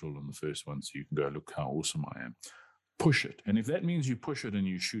 5-second ball drill on the first one so you can go, look how awesome I am. Push it. And if that means you push it and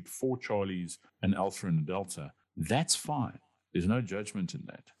you shoot 4 Charlies, an Alpha and a Delta, that's fine. There's no judgment in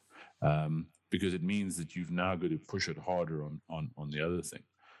that. Because it means that you've now got to push it harder on the other thing.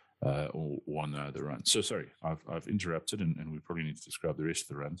 Or on the other run. So sorry, I've interrupted, and we probably need to describe the rest of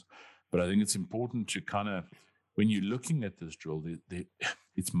the runs. But I think it's important to kind of, when you're looking at this drill,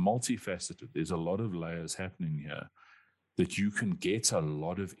 it's multifaceted. There's a lot of layers happening here that you can get a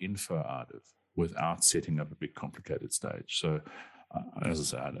lot of info out of without setting up a big complicated stage. So as I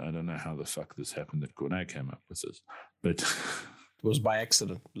said, I don't know how the fuck this happened that Corne came up with this, but it was by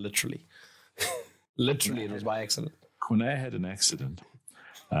accident, literally. Literally, it was by accident. Corne had an accident.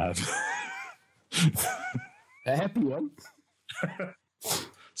 A happy one.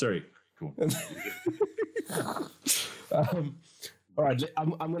 Sorry. Cool. All right,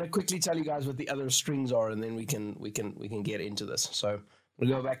 I'm going to quickly tell you guys what the other strings are, and then we can get into this. So we'll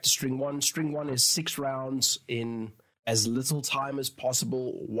go back to string one. String one is 6 rounds in as little time as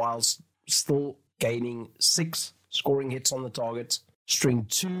possible, whilst still gaining 6 scoring hits on the target. String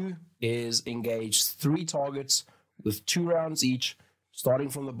 2 is engage 3 targets with 2 rounds each, starting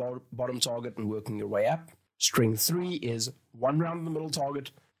from the bottom target and working your way up. String 3 is 1 round in the middle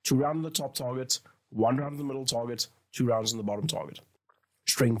target, 2 rounds in the top target, 1 round in the middle target, 2 rounds in the bottom target.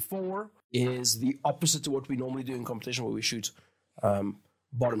 String 4 is the opposite to what we normally do in competition, where we shoot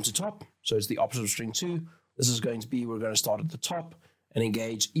bottom to top. So it's the opposite of string 2. This is going to be, we're going to start at the top and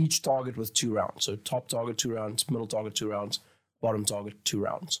engage each target with 2 rounds. So top target 2 rounds, middle target 2 rounds, bottom target 2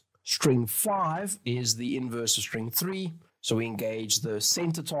 rounds. String 5 is the inverse of string 3. So we engage the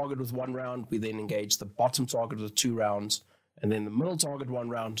center target with 1 round. We then engage the bottom target with 2 rounds, and then the middle target 1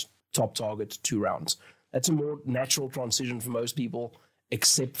 round, top target 2 rounds. That's a more natural transition for most people,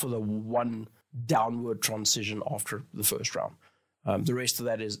 except for the one downward transition after the first round. The rest of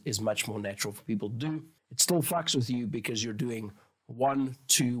that is much more natural for people to do. It still fucks with you because you're doing 1,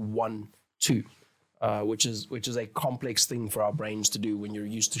 2, 1, 2, which is a complex thing for our brains to do when you're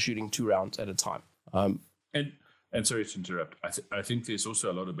used to shooting 2 rounds at a time. And sorry to interrupt. I think there's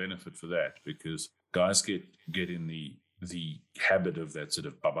also a lot of benefit for that, because guys get in the habit of that sort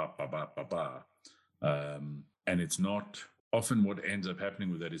of ba ba ba ba ba ba, and it's not often what ends up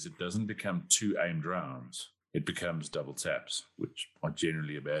happening with that is it doesn't become 2 aimed rounds. It becomes double taps, which are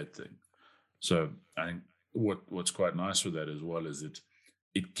generally a bad thing. So I think what's quite nice with that as well is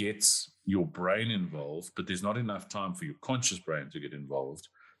it gets your brain involved, but there's not enough time for your conscious brain to get involved.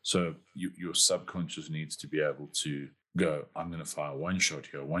 So your subconscious needs to be able to go, I'm going to fire 1 shot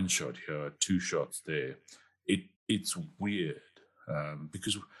here, 1 shot here, 2 shots there. It's weird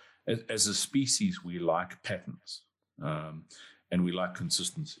because as a species, we like patterns and we like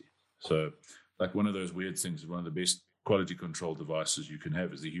consistency. So like one of those weird things, one of the best quality control devices you can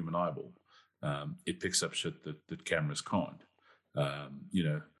have is the human eyeball. It picks up shit that cameras can't.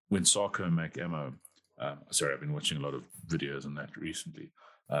 When Sarco make ammo, I've been watching a lot of videos on that recently.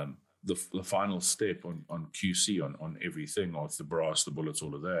 The final step on QC on everything, or the brass, the bullets,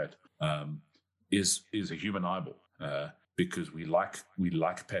 all of that, is a human eyeball, because we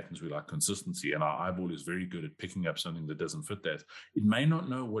like patterns, we like consistency, and our eyeball is very good at picking up something that doesn't fit that. It may not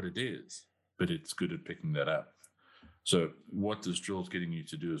know what it is, but it's good at picking that up. So what this drill is getting you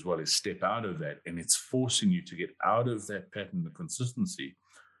to do as well is step out of that, and it's forcing you to get out of that pattern, the consistency,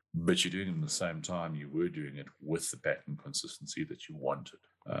 but you're doing it at the same time you were doing it with the pattern consistency that you wanted.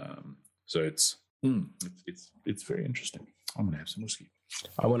 So it's very interesting. I'm going to have some whiskey.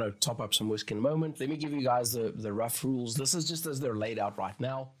 I want to top up some whiskey in a moment. Let me give you guys the rough rules. This is just as they're laid out right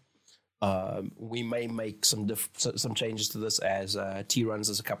now. We may make some changes to this as T runs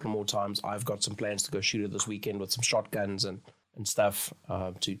this a couple more times. I've got some plans to go shoot it this weekend with some shotguns and stuff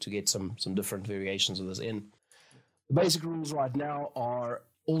to get some different variations of this in. The basic rules right now are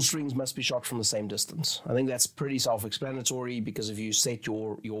all strings must be shot from the same distance. I think that's pretty self-explanatory, because if you set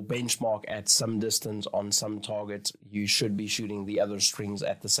your benchmark at some distance on some target, you should be shooting the other strings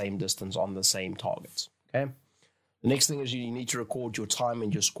at the same distance on the same targets. Okay. The next thing is you need to record your time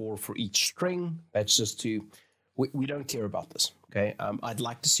and your score for each string. That's just we don't care about this. Okay. I'd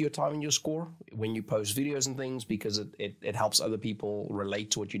like to see your time and your score when you post videos and things, because it helps other people relate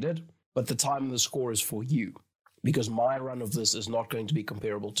to what you did. But the time and the score is for you, because my run of this is not going to be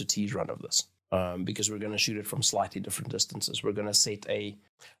comparable to T's run of this, because we're going to shoot it from slightly different distances. We're going to set I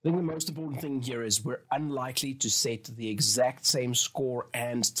think the most important thing here is we're unlikely to set the exact same score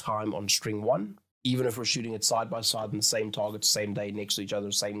and time on string 1, even if we're shooting it side by side on the same target, same day, next to each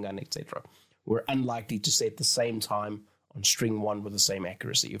other, same gun, etc. We're unlikely to set the same time on string 1 with the same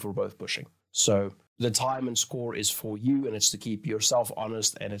accuracy if we're both pushing. So the time and score is for you, and it's to keep yourself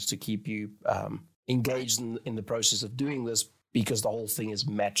honest, and it's to keep you engaged in the process of doing this, because the whole thing is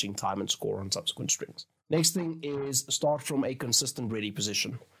matching time and score on subsequent strings. Next thing is start from a consistent ready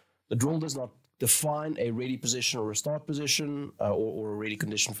position. The drill does not define a ready position or a start position or a ready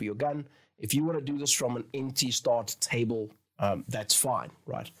condition for your gun. If you want to do this from an empty start table, that's fine,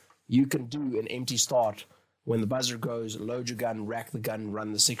 right? You can do an empty start when the buzzer goes, load your gun, rack the gun,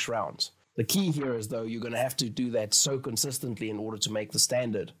 run the 6 rounds. The key here is, though, you're going to have to do that so consistently in order to make the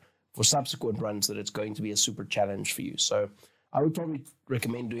standard for subsequent runs that it's going to be a super challenge for you. So I would probably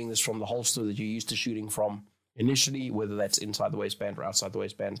recommend doing this from the holster that you're used to shooting from initially, whether that's inside the waistband or outside the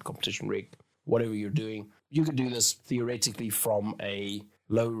waistband, competition rig, whatever you're doing. You could do this theoretically from a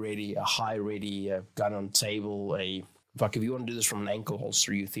low ready, a high ready, a gun on table, if you want to do this from an ankle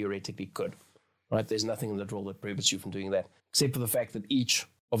holster, you theoretically could. Right? There's nothing in the drill that prohibits you from doing that, except for the fact that each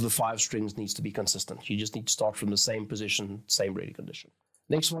of the 5 strings needs to be consistent. You just need to start from the same position, same ready condition.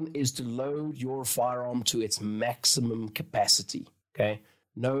 Next one is to load your firearm to its maximum capacity. Okay,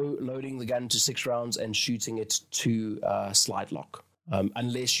 no loading the gun to 6 rounds and shooting it to slide lock.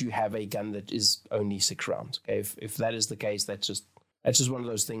 unless you have a gun that is only 6 rounds. Okay, if that is the case, that's just one of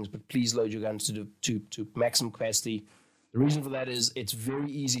those things. But please load your guns to maximum capacity. The reason for that is it's very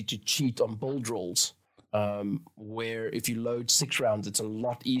easy to cheat on build rolls, where if you load 6 rounds, it's a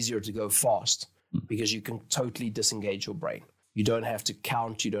lot easier to go fast because you can totally disengage your brain. You don't have to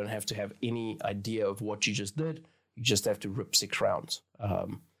count. You don't have to have any idea of what you just did. You just have to rip 6 rounds.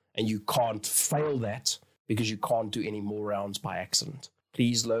 And you can't fail that because you can't do any more rounds by accident.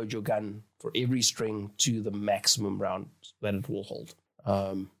 Please load your gun for every string to the maximum round that it will hold.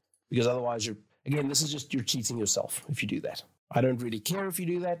 Because otherwise, you're cheating yourself if you do that. I don't really care if you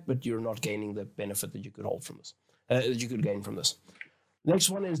do that, but you're not gaining the benefit that you could hold from this, that you could gain from this. Next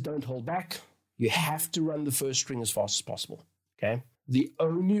one is don't hold back. You have to run the first string as fast as possible. Okay. The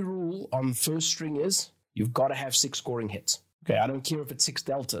only rule on first string is you've got to have 6 scoring hits. Okay. I don't care if it's 6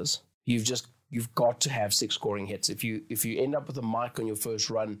 deltas. You've got to have 6 scoring hits. If you end up with a mic on your first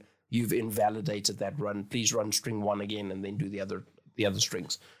run, you've invalidated that run. Please run string 1 again and then do the other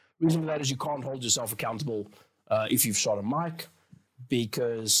strings. Reason for that is you can't hold yourself accountable if you've shot a mic,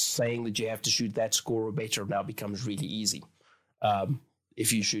 because saying that you have to shoot that score or better now becomes really easy.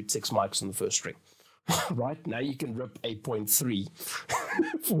 If you shoot 6 mics on the first string. Right? Now you can rip 8.3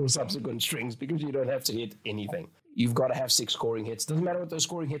 for subsequent strings because you don't have to hit anything. You've got to have 6 scoring hits. Doesn't matter what those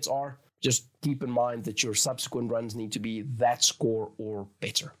scoring hits are. Just keep in mind that your subsequent runs need to be that score or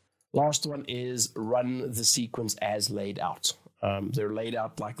better. Last one is run the sequence as laid out. They're laid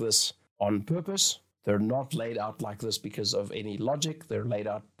out like this on purpose. They're not laid out like this because of any logic. They're laid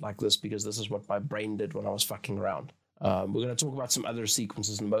out like this because this is what my brain did when I was fucking around. We're going to talk about some other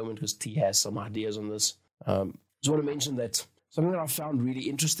sequences in a moment because T has some ideas on this. Just want to mention that something that I found really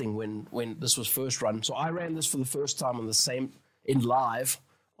interesting when this was first run. So I ran this for the first time live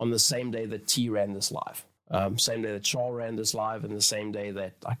on the same day that T ran this live. Same day that Charles ran this live, and the same day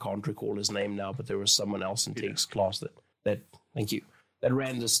that I can't recall his name now, but there was someone else in T's class that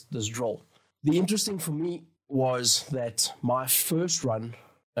ran this drill. The interesting for me was that my first run,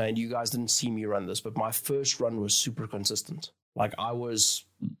 and you guys didn't see me run this, but my first run was super consistent. Like I was,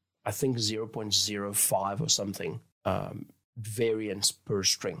 I think 0.05 or something variance per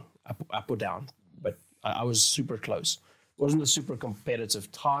string, up or down, but I was super close. It wasn't a super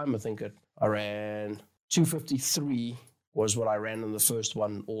competitive time. I think I ran 2:53 was what I ran in the first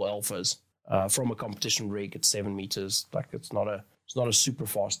one, all alphas, from a competition rig at 7 meters. Like it's not a super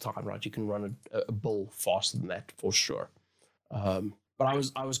fast time, right? You can run a bull faster than that for sure. But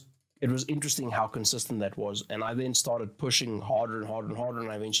it was interesting how consistent that was. And I then started pushing harder and harder and harder, and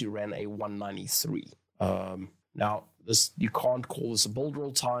I eventually ran a 193. Now, you can't call this a build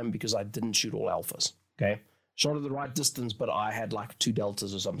roll time because I didn't shoot all alphas, okay? Shot at the right distance, but I had like 2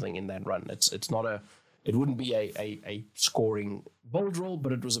 deltas or something in that run. It wouldn't be a scoring build roll,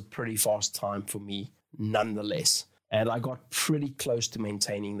 but it was a pretty fast time for me nonetheless. And I got pretty close to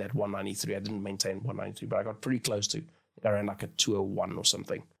maintaining that 193. I didn't maintain 193, but I got pretty close to. I ran like a 201 or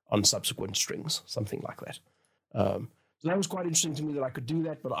something on subsequent strings, something like that. So that was quite interesting to me that I could do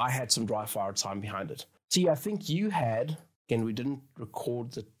that, but I had some dry fire time behind it. T, I think you had, again, we didn't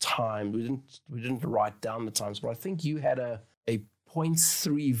record the time. We didn't write down the times, but I think you had a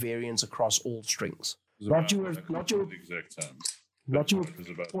 0.3 variance across all strings. Not your exact times. Not your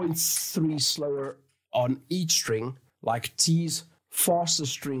 0.3 slower on each string, like T's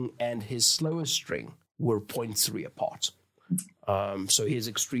fastest string and his slowest string were 0.3 apart. So his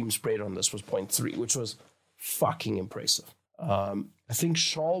extreme spread on this was 0.3, which was fucking impressive. I think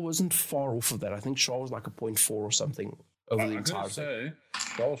Charles wasn't far off of that. I think Charles was like a 0.4 or something over the entire thing.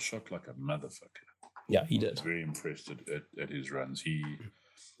 Charles shot like a motherfucker. Yeah, he did. I was very impressed at his runs. He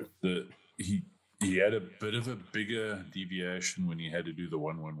had a bit of a bigger deviation when he had to do the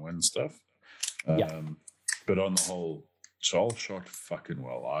 1-1-1 stuff. But on the whole, Charles shot fucking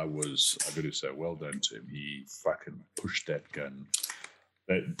well. I got to say, well done to him. He fucking pushed that gun.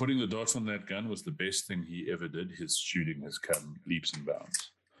 Putting the dots on that gun was the best thing he ever did. His shooting has come leaps and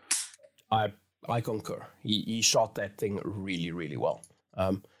bounds. I concur. He shot that thing really, really well.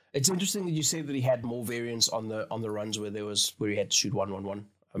 It's interesting that you say that he had more variance on the runs where he had to shoot 1-1-1.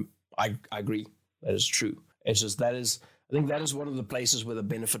 I agree. That is true. It's just I think that is one of the places where the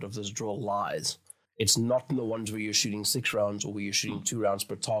benefit of this drill lies. It's not in the ones where you're shooting 6 rounds or where you're shooting 2 rounds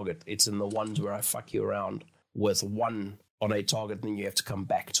per target. It's in the ones where I fuck you around with 1 on a target and then you have to come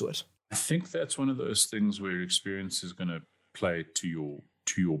back to it. I think that's one of those things where experience is going to play to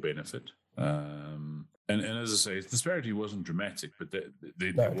your benefit. And as I say, the disparity wasn't dramatic, but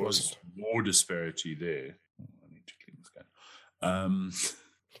there was more disparity there. I need to clean this guy.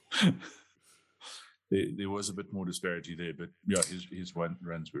 there was a bit more disparity there, but yeah, his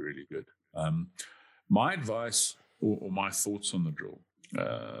runs were really good. My advice or my thoughts on the drill,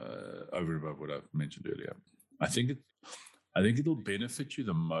 over and above what I've mentioned earlier, I think it'll benefit you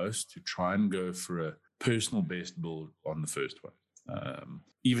the most to try and go for a personal best build on the first one,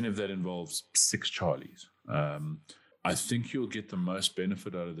 even if that involves 6 Charlies. I think you'll get the most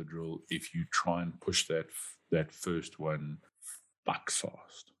benefit out of the drill if you try and push that first one fuck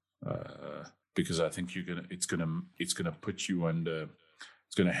fast, because I think it's gonna put you under.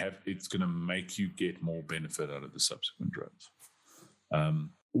 It's gonna make you get more benefit out of the subsequent runs.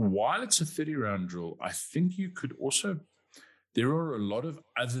 While it's a 30-round drill, I think you could also. There are a lot of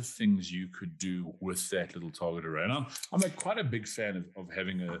other things you could do with that little target array. And I'm quite a big fan of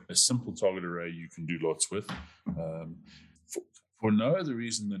having a simple target array you can do lots with, for no other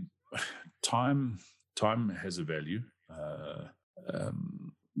reason than time has a value.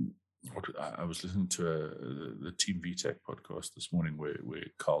 I was listening to the Team VTech podcast this morning where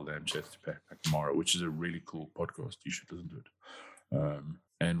Carl Dam chats to Pat McNamara, which is a really cool podcast. You should listen to it.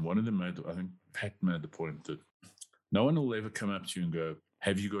 And one of them I think Pat made the point that no one will ever come up to you and go,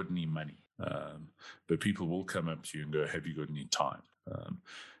 have you got any money? But people will come up to you and go, have you got any time?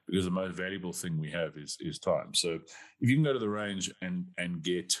 Because the most valuable thing we have is time. So if you can go to the range and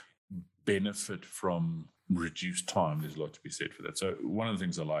get benefit from reduced time, there's a lot to be said for that. So one of the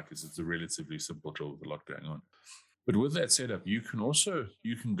things I like is it's a relatively simple drill with a lot going on. But with that setup, you can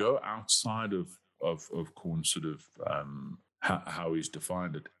go outside of Corn's sort of how he's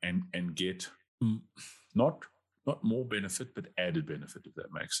defined it and get not more benefit, but added benefit, if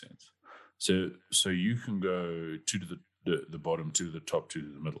that makes sense. So you can go 2 to the bottom, 2 to the top, 2 to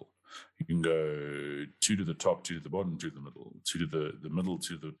the middle. You can go 2 to the top, 2 to the bottom, 2 to the middle, 2 to the middle,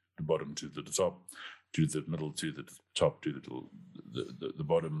 2 to the bottom, 2 to the top, 2 to the middle, 2 to the top, 2 to the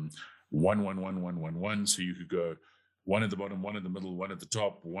bottom, 1, 1, 1, 1, 1, 1. So you could go 1 at the bottom, 1 at the middle, 1 at the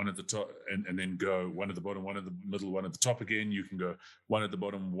top, 1 at the top, and then go 1 at the bottom, 1 at the middle, 1 at the top again. You can go 1 at the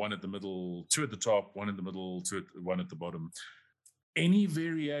bottom, 1 at the middle, 2 at the top, 1 in the middle, 1 at the bottom. Any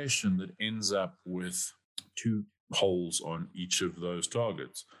variation that ends up with 2 holes on each of those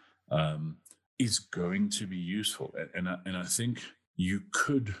targets is going to be useful. And I think you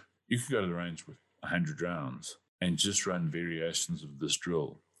could go to the range with 100 rounds and just run variations of this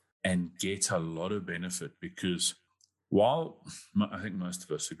drill and get a lot of benefit, because while I think most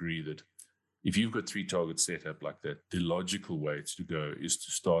of us agree that if you've got 3 targets set up like that, the logical way to go is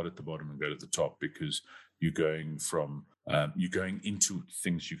to start at the bottom and go to the top, because you're going into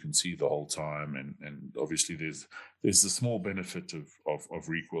things you can see the whole time, and obviously there's the small benefit of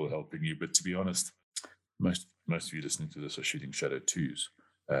recoil helping you. But to be honest, most of you listening to this are shooting Shadow 2s.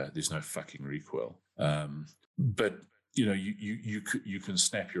 There's no fucking recoil, but you can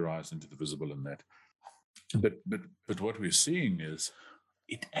snap your eyes into the visible in that. But what we're seeing is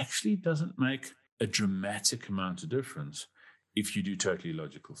it actually doesn't make a dramatic amount of difference if you do totally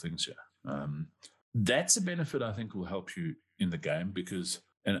logical things here. That's a benefit I think will help you in the game, because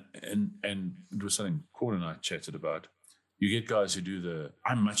and it was something Corn and I chatted about. You get guys who do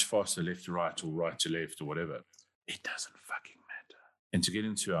I'm much faster left to right or right to left or whatever. It doesn't fucking matter. And to get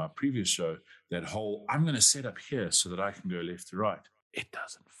into our previous show, that whole I'm going to set up here so that I can go left to right. It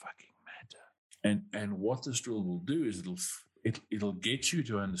doesn't fucking matter. And what this drill will do is it'll get you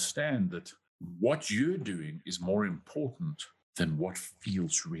to understand that what you're doing is more important than what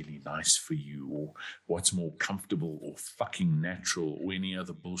feels really nice for you, or what's more comfortable or fucking natural, or any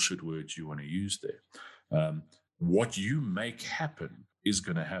other bullshit words you want to use there. What you make happen is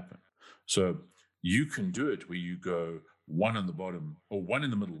going to happen. So you can do it where you go 1 on the bottom, or 1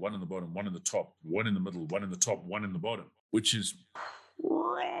 in the middle, 1 on the bottom, 1 in the top, 1 in the middle, 1 in the top, 1 in the bottom, which is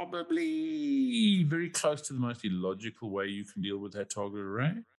probably very close to the most illogical way you can deal with that target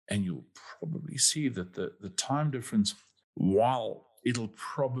array. And you'll probably see that the time difference, while it'll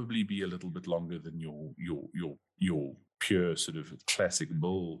probably be a little bit longer than your pure sort of classic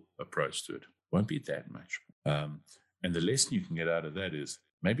bull approach to it, won't be that much. And the lesson you can get out of that is,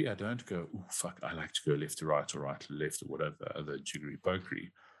 maybe I don't go, oh, fuck, I like to go left to right or right to left or whatever, other jiggery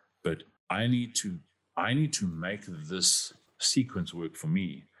pokery, but I need to make this sequence work for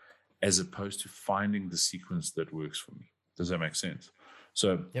me, as opposed to finding the sequence that works for me. Does that make sense?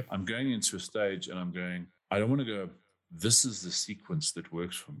 So yep. I'm going into a stage and I'm going, I don't want to go, this is the sequence that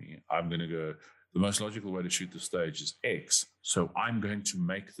works for me. I'm going to go, the most logical way to shoot the stage is X. So I'm going to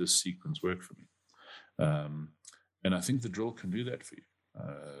make this sequence work for me. And I think the drill can do that for you.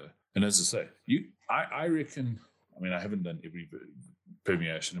 And as I say, I reckon, I mean, I haven't done every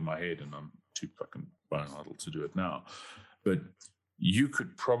permeation in my head and I'm too fucking bone idle to do it now. But you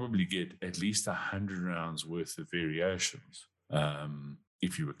could probably get at least 100 rounds worth of variations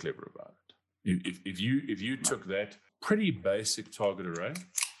if you were clever about it. If you took that pretty basic target array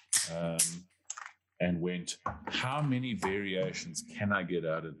and went, how many variations can I get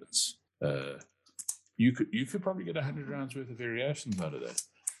out of this? You could probably get 100 rounds worth of variations out of that,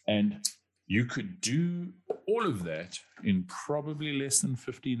 and you could do all of that in probably less than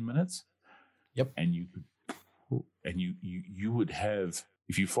 15 minutes. Yep. And you would have,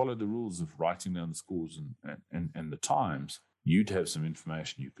 if you followed the rules of writing down the scores and the times, you'd have some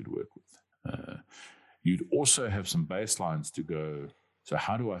information you could work with. You'd also have some baselines to go, so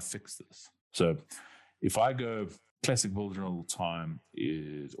how do I fix this? So if I go, classic bull drill time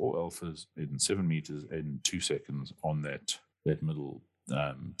is all alphas in 7 meters in 2 seconds on that middle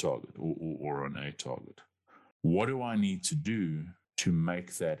target or on a target. What do I need to do to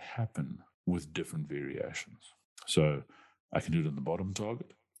make that happen with different variations? So I can do it on the bottom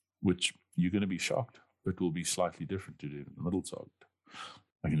target, which you're going to be shocked, but will be slightly different to do it on the middle target.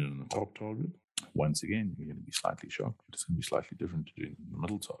 I can do it on the top target. Once again, you're going to be slightly shocked, but it's going to be slightly different to do it on the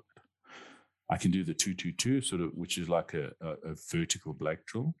middle target. I can do the 2-2-2, sort of, which is like a vertical Blake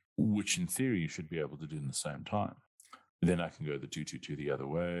drill, which in theory you should be able to do in the same time. Then I can go the 2-2-2 the other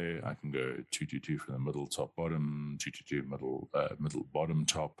way. I can go 2-2-2 from the middle, top, bottom, 2-2-2 middle, bottom,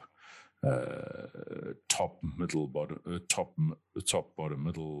 top, top, middle, bottom, top, bottom,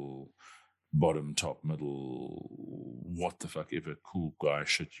 middle, bottom, top, middle, what the fuck ever cool guy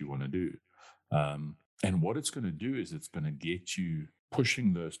shit you want to do. And what it's going to do is it's going to get you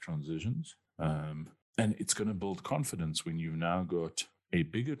pushing those transitions, and it's going to build confidence when you've now got a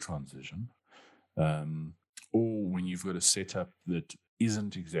bigger transition, or when you've got a setup that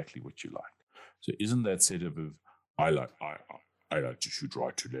isn't exactly what you like. So isn't that setup of, I like to shoot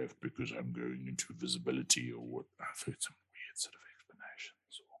right to left because I'm going into visibility, or what? I've heard some weird sort of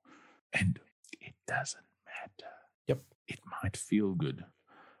explanations. And it doesn't matter. Yep. It might feel good.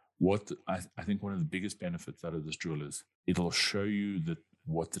 What I think one of the biggest benefits out of this drill is it'll show you that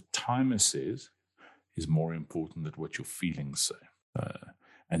what the timer says is more important than what your feelings say.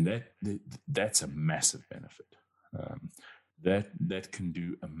 And that's a massive benefit. That can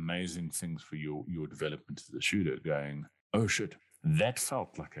do amazing things for your development as a shooter, going, oh shit, that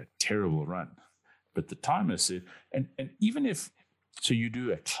felt like a terrible run. But the timer said, and even if, so you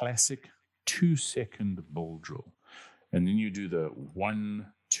do a classic 2-second bull drill, and then you do the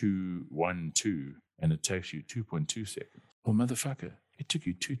 1-2-1-2, and it takes you 2.2 seconds. Well, motherfucker, it took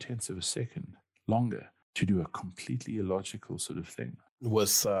you 0.2 of a second longer to do a completely illogical sort of thing.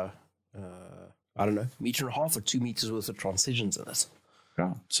 With, I don't know, 1.5 meters or 2 meters worth of transitions in it.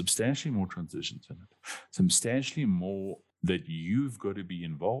 Yeah, substantially more transitions in it. Substantially more that you've got to be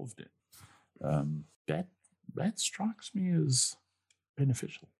involved in. That strikes me as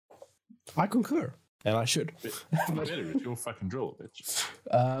beneficial. I concur, and I should. Better, it's your fucking drill, bitch.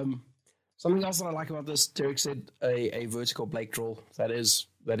 Something else that I like about this, Derek said a vertical Blake drill. That is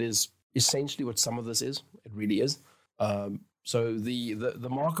essentially what some of this is. It really is. So the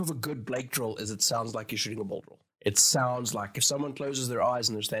mark of a good Blake drill is it sounds like you're shooting a bull drill. It sounds like if someone closes their eyes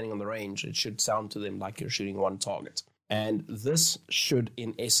and they're standing on the range, it should sound to them like you're shooting one target. And this should,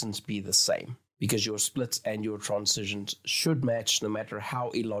 in essence, be the same, because your splits and your transitions should match no matter how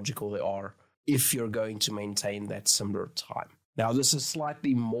illogical they are if you're going to maintain that similar time. Now, this is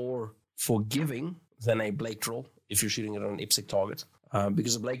slightly more forgiving than a Blake drill if you're shooting it on an IPSC target,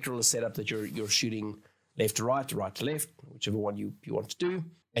 because a Blake drill is set up that you're shooting left to right to left, whichever one you want to do,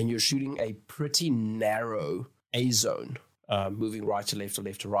 and you're shooting a pretty narrow A zone, moving right to left or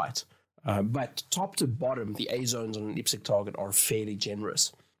left to right. But top to bottom, the A zones on an IPSC target are fairly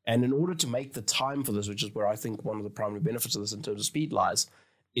generous. And in order to make the time for this, which is where I think one of the primary benefits of this in terms of speed lies,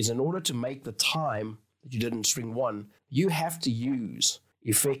 is in order to make the time that you did in string 1, you have to use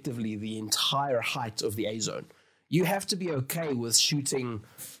effectively the entire height of the A zone. You have to be okay with shooting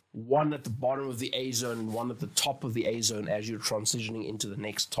one at the bottom of the A zone and one at the top of the A zone as you're transitioning into the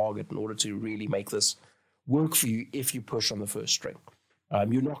next target in order to really make this work for you if you push on the first string.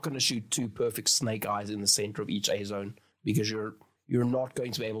 You're not going to shoot 2 perfect snake eyes in the center of each A zone because you're not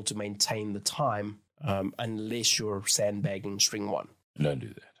going to be able to maintain the time unless you're sandbagging string 1. Don't do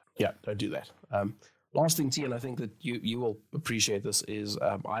that. Yeah, don't do that. Last thing, T, and I think that you will appreciate this, is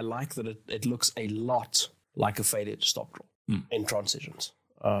I like that it looks a lot like a failure to stop drill in transitions.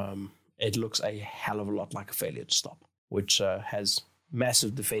 It looks a hell of a lot like a failure to stop, which has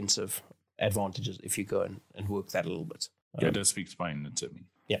massive defensive advantages if you go and work that a little bit. Yeah, it does speak Spain to me.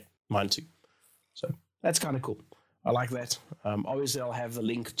 Yeah, mine too. So that's kind of cool. I like that. Obviously, I'll have the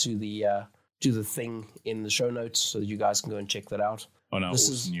link to the do the thing in the show notes so that you guys can go and check that out. On our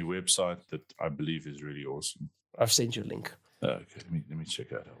new website that I believe is really awesome. I've sent you a link. Okay, let me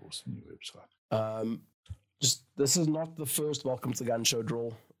check out our awesome new website. This is not the first Welcome to the Gun Show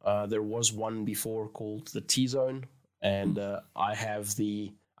draw. There was one before called the T-Zone, and I have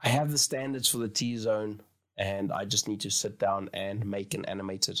the standards for the T-Zone, and I just need to sit down and make an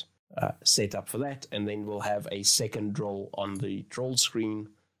animated setup for that, and then we'll have a second draw on the draw screen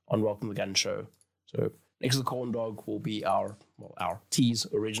on Welcome to the Gun Show. So next to the corn dog will be our T's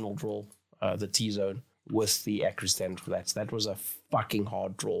original draw, the T-Zone, with the accuracy standard for that. So that was a fucking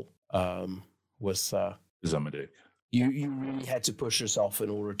hard draw with Zamadek. You really had to push yourself in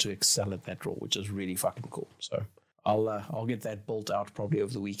order to excel at that draw, which is really fucking cool. So I'll get that built out probably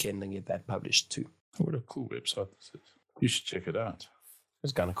over the weekend and get that published too. What a cool website this is. You should check it out.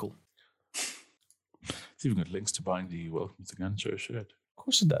 It's kind of cool. It's even got links to buying the Welcome to the Gun Show shirt. Of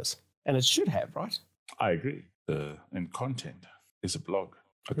course it does. And it should have, right? I agree. And content. There's a blog.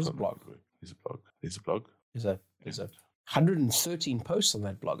 There's a blog. There's a blog. There's a blog. There's a 113 posts on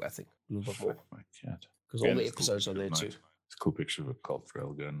that blog, I think. A little bit more. My cat. Because all the episodes are there too. It's a cool picture of a Colt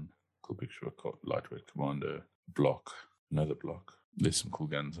railgun. Cool picture of a lightweight commander. Block. Another block. There's some cool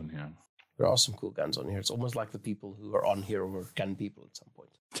guns on here. There are some cool guns on here. It's almost like the people who are on here were gun people at some point.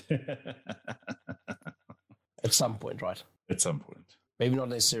 At some point, right? At some point. Maybe not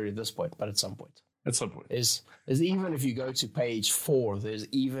necessarily at this point, but at some point. At some point. There's even, if you go to page 4, there's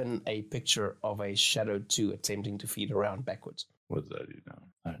even a picture of a Shadow 2 attempting to feed around backwards. What does that do now?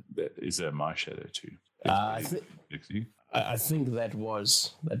 Is that my Shadow 2? I think that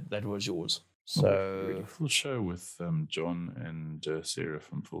was yours. So really cool show with John and Sarah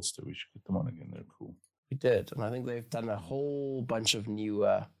from Fullster. We should get them on again. They're cool. We did, and I think they've done a whole bunch of new.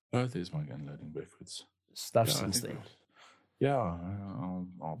 There's my gun loading backwards stuff since then. Yeah,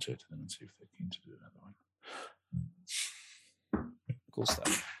 I'll chat to them and see if they're keen to do another one. Cool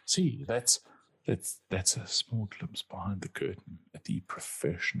stuff. See, that's a small glimpse behind the curtain at the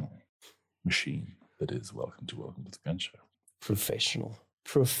professional machine that is Welcome to the Gun Show. Professional.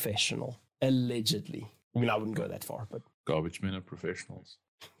 Allegedly. I mean, I wouldn't go that far, but garbage men are professionals.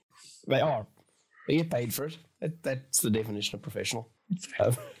 They are. They get paid for it. That's the definition of professional.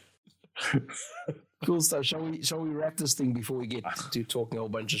 Cool stuff. Shall we wrap this thing before we get to talking a whole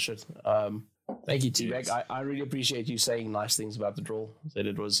bunch of shit? Thank you, T-Bag. Yes. I really appreciate you saying nice things about the draw. That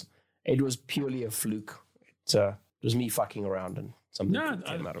it was purely a fluke. It was me fucking around and something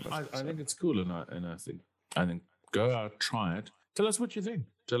came out of it. I think it's cool, and I think go out, try it. Tell us what you think.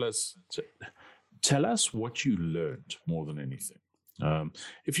 Tell us what you learned more than anything.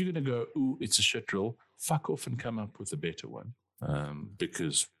 If you're going to go, ooh, it's a shit drill, fuck off and come up with a better one.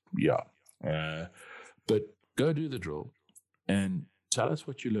 Because, but go do the drill and tell us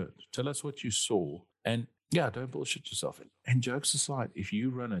what you learned. Tell us what you saw. And, don't bullshit yourself. And jokes aside, if you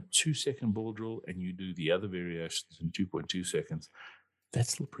run a 2-second ball drill and you do the other variations in 2.2 seconds,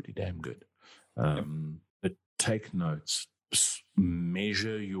 that's still pretty damn good. But take notes.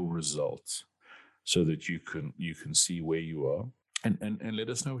 Measure your results so that you can see where you are and let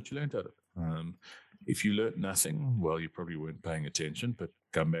us know what you learned out of it. If you learned nothing, well, you probably weren't paying attention, but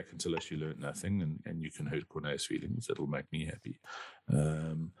come back and tell us you learned nothing and you can hurt Corne's feelings. That'll make me happy.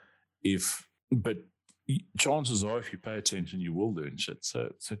 But chances are if you pay attention, you will learn shit.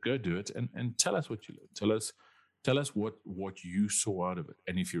 So go do it and tell us what you learned. Tell us what you saw out of it.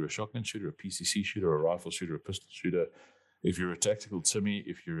 And if you're a shotgun shooter, a PCC shooter, a rifle shooter, a pistol shooter, if you're a tactical Timmy,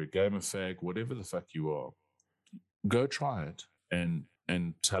 if you're a gamer fag, whatever the fuck you are, go try it and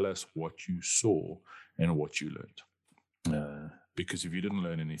tell us what you saw and what you learned. Because if you didn't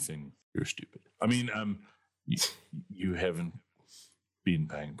learn anything, you're stupid. I mean, you haven't been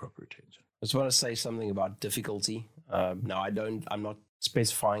paying proper attention. I just want to say something about difficulty. I'm not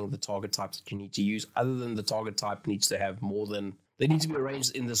specifying the target types that you need to use, other than the target type needs to have they need to be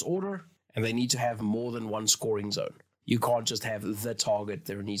arranged in this order, and they need to have more than one scoring zone. You can't just have the target.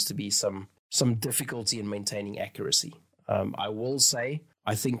 There needs to be some difficulty in maintaining accuracy. I will say,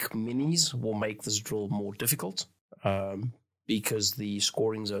 I think minis will make this drill more difficult because the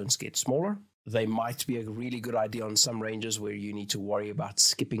scoring zones get smaller. They might be a really good idea on some ranges where you need to worry about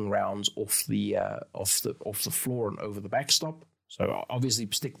skipping rounds off the floor and over the backstop. So obviously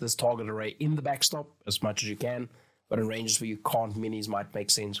stick this target array in the backstop as much as you can. But in ranges where you can't, minis might make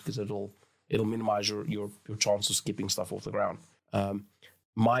sense because it'll minimize your chance of skipping stuff off the ground.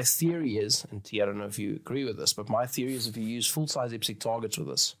 My theory is, and T, I don't know if you agree with this, but my theory is if you use full-size IPSC targets with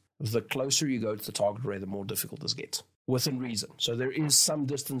this, the closer you go to the target array, the more difficult this gets, within reason. So there is some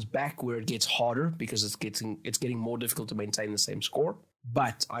distance back where it gets harder because it's getting more difficult to maintain the same score.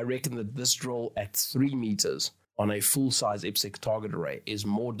 But I reckon that this drill at 3 meters on a full-size IPSC target array is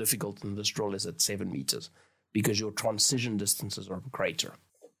more difficult than this drill is at 7 meters because your transition distances are greater.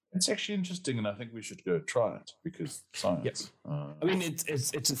 It's actually interesting, and I think we should go try it because science. Yep. I mean,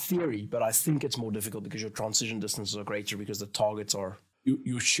 it's a theory, but I think it's more difficult because your transition distances are greater because the targets are...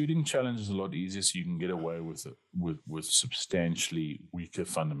 Your shooting challenge is a lot easier, so you can get away with it with substantially weaker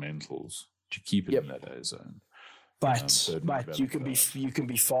fundamentals to keep it in that A zone. But you can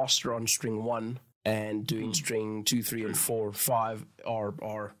be faster on string 1 and doing string 2, 3, and 4, 5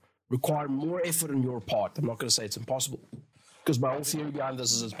 are require more effort on your part. I'm not going to say it's impossible because my whole theory behind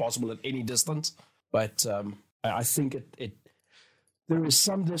this is it's possible at any distance. But I think there is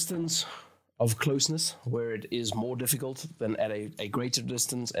some distance of closeness where it is more difficult than at a greater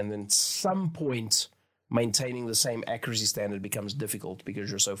distance, and then some point maintaining the same accuracy standard becomes difficult because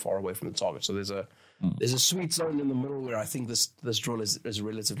you're so far away from the target. So there's a sweet zone in the middle where I think this drill is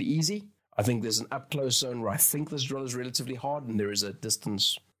relatively easy. I think there's an up close zone where I think this drill is relatively hard, and there is a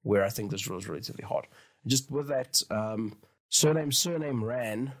distance where I think this drill is relatively hard. Just with that, surname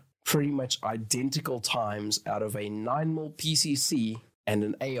ran pretty much identical times out of a 9mm PCC and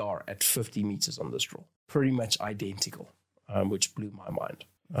an AR at 50 meters on this drill. Pretty much identical, which blew my mind.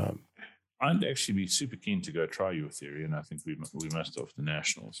 I'd actually be super keen to go try your theory, and I think we must off the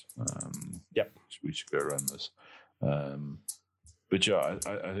nationals. We should go run this. But yeah,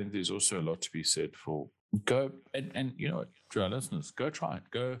 I think there's also a lot to be said for go and you know what, to our listeners, go try it.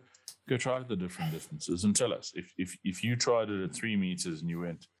 Go try the different distances and tell us if you tried it at 3 meters and you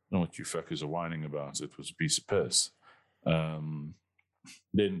went, "No, what you fuckers are whining about? It was a piece of piss."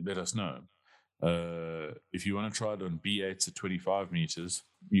 Then let us know. If you want to try it on B8s at 25 meters,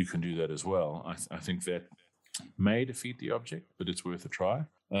 you can do that as well. I think that may defeat the object, but it's worth a try.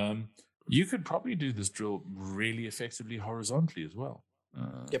 You could probably do this drill really effectively horizontally as well.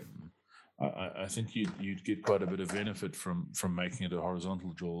 Yep. I think you'd get quite a bit of benefit from making it a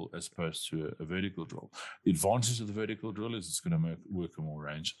horizontal drill as opposed to a vertical drill. The advantage of the vertical drill is it's going to work on more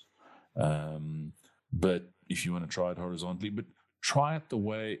ranges. But if you want to try it horizontally, but try it the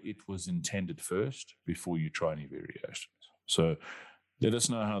way it was intended first before you try any variations. So let us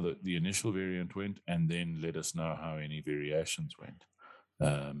know how the initial variant went, and then let us know how any variations went.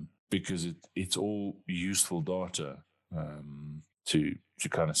 Because it's all useful data to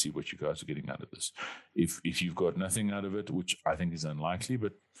kind of see what you guys are getting out of this. If you've got nothing out of it, which I think is unlikely,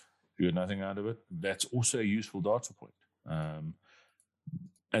 but if you got nothing out of it, that's also a useful data point.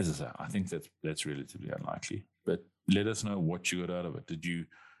 As I say, I think that's relatively unlikely. But let us know what you got out of it. Did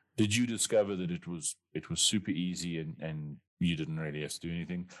you discover that it was super easy and you didn't really have to do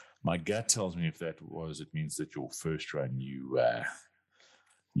anything? My gut tells me if that was, it means that your first run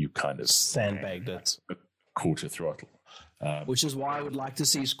you kind of sandbagged it, a quarter throttle, which is why I would like to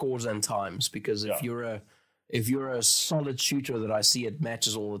see scores and times, because if you're a solid shooter that I see at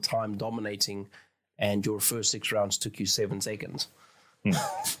matches all the time dominating, and your first 6 rounds took you 7 seconds,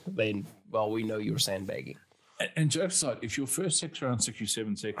 then we know you're sandbagging. And jokes aside, if your first 6 rounds took you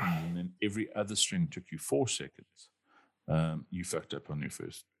 7 seconds and then every other string took you 4 seconds, you fucked up on your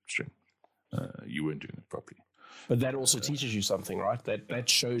first string. You weren't doing it properly. But that also teaches you something, right? That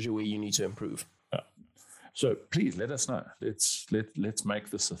shows you where you need to improve. Yeah. So please let us know. Let's make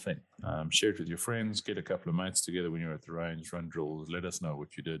this a thing. Share it with your friends. Get a couple of mates together when you're at the range. Run drills. Let us know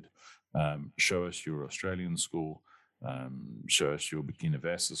what you did. Show us your Australian score. Show us your Burkina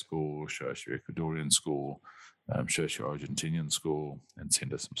Faso score. Show us your Ecuadorian score. Show us your Argentinian score, and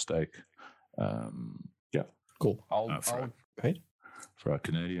send us some steak. Cool. For our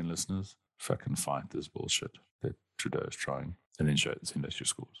Canadian listeners, fucking fight this bullshit that Trudeau is trying, and then send us your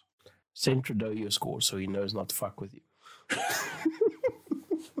scores. Send Trudeau your scores so he knows not to fuck with you.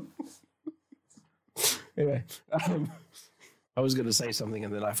 Anyway, I was going to say something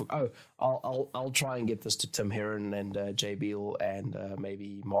and then I forgot. I'll try and get this to Tim Heron and Jay Beal and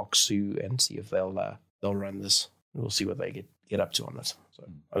maybe Mark Sue and see if they'll run this. We'll see what they get up to on it. So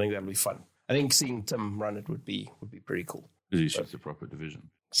I think that'll be fun. I think seeing Tim run it would be pretty cool. Because he shoots the proper division.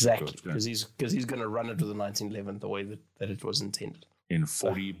 Exactly, because he's going to run it with the 1911 the way that it was intended. In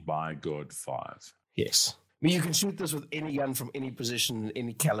 40 by God 5. Yes. I mean, you can shoot this with any gun from any position,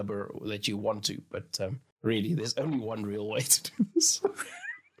 any caliber that you want to, but really, there's only one real way to do this.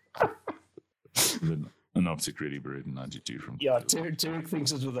 An optic ready Beretta 92 from... Yeah, Tarek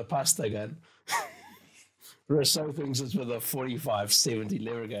thinks it's with a pasta gun. Rousseau thinks it's with a 45-70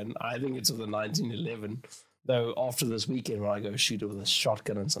 Lever gun. I think it's with a 1911. Though after this weekend, when I go shoot it with a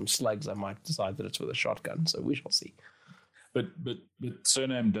shotgun and some slugs, I might decide that it's with a shotgun. So we shall see. But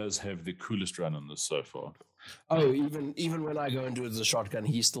Surname does have the coolest run on this so far. Oh, even when I go into it as a shotgun,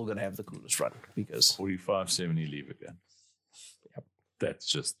 he's still going to have the coolest run because 45-70 lever gun. Yep. That's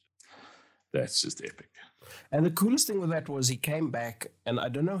just epic. And the coolest thing with that was he came back, and I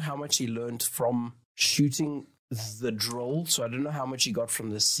don't know how much he learned from shooting the drill. So I don't know how much he got from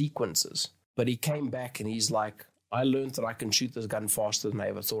the sequences, but he came back and he's like, I learned that I can shoot this gun faster than I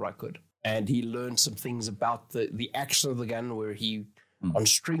ever thought I could. And he learned some things about the action of the gun where he, on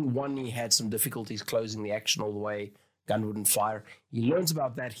string 1, he had some difficulties closing the action all the way. Gun wouldn't fire. He learns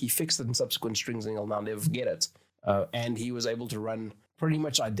about that. He fixed it in subsequent strings and he'll now never forget it. And he was able to run pretty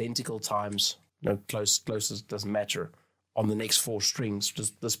much identical times. Closest doesn't matter on the next 4 strings,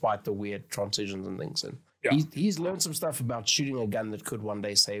 just despite the weird transitions and things. And he's learned some stuff about shooting a gun that could one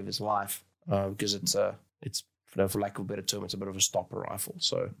day save his life because it's for lack of a better term, it's a bit of a stopper rifle.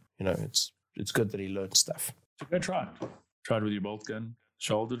 So it's good that he learned stuff. So go try it. Try it with your bolt gun.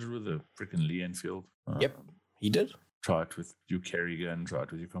 Shouldered it with a freaking Lee Enfield. Yep, he did. Try it with your carry gun. Try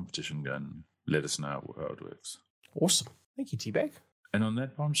it with your competition gun. Let us know how it works. Awesome. Thank you, T-Bag. And on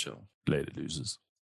that bombshell, later losers.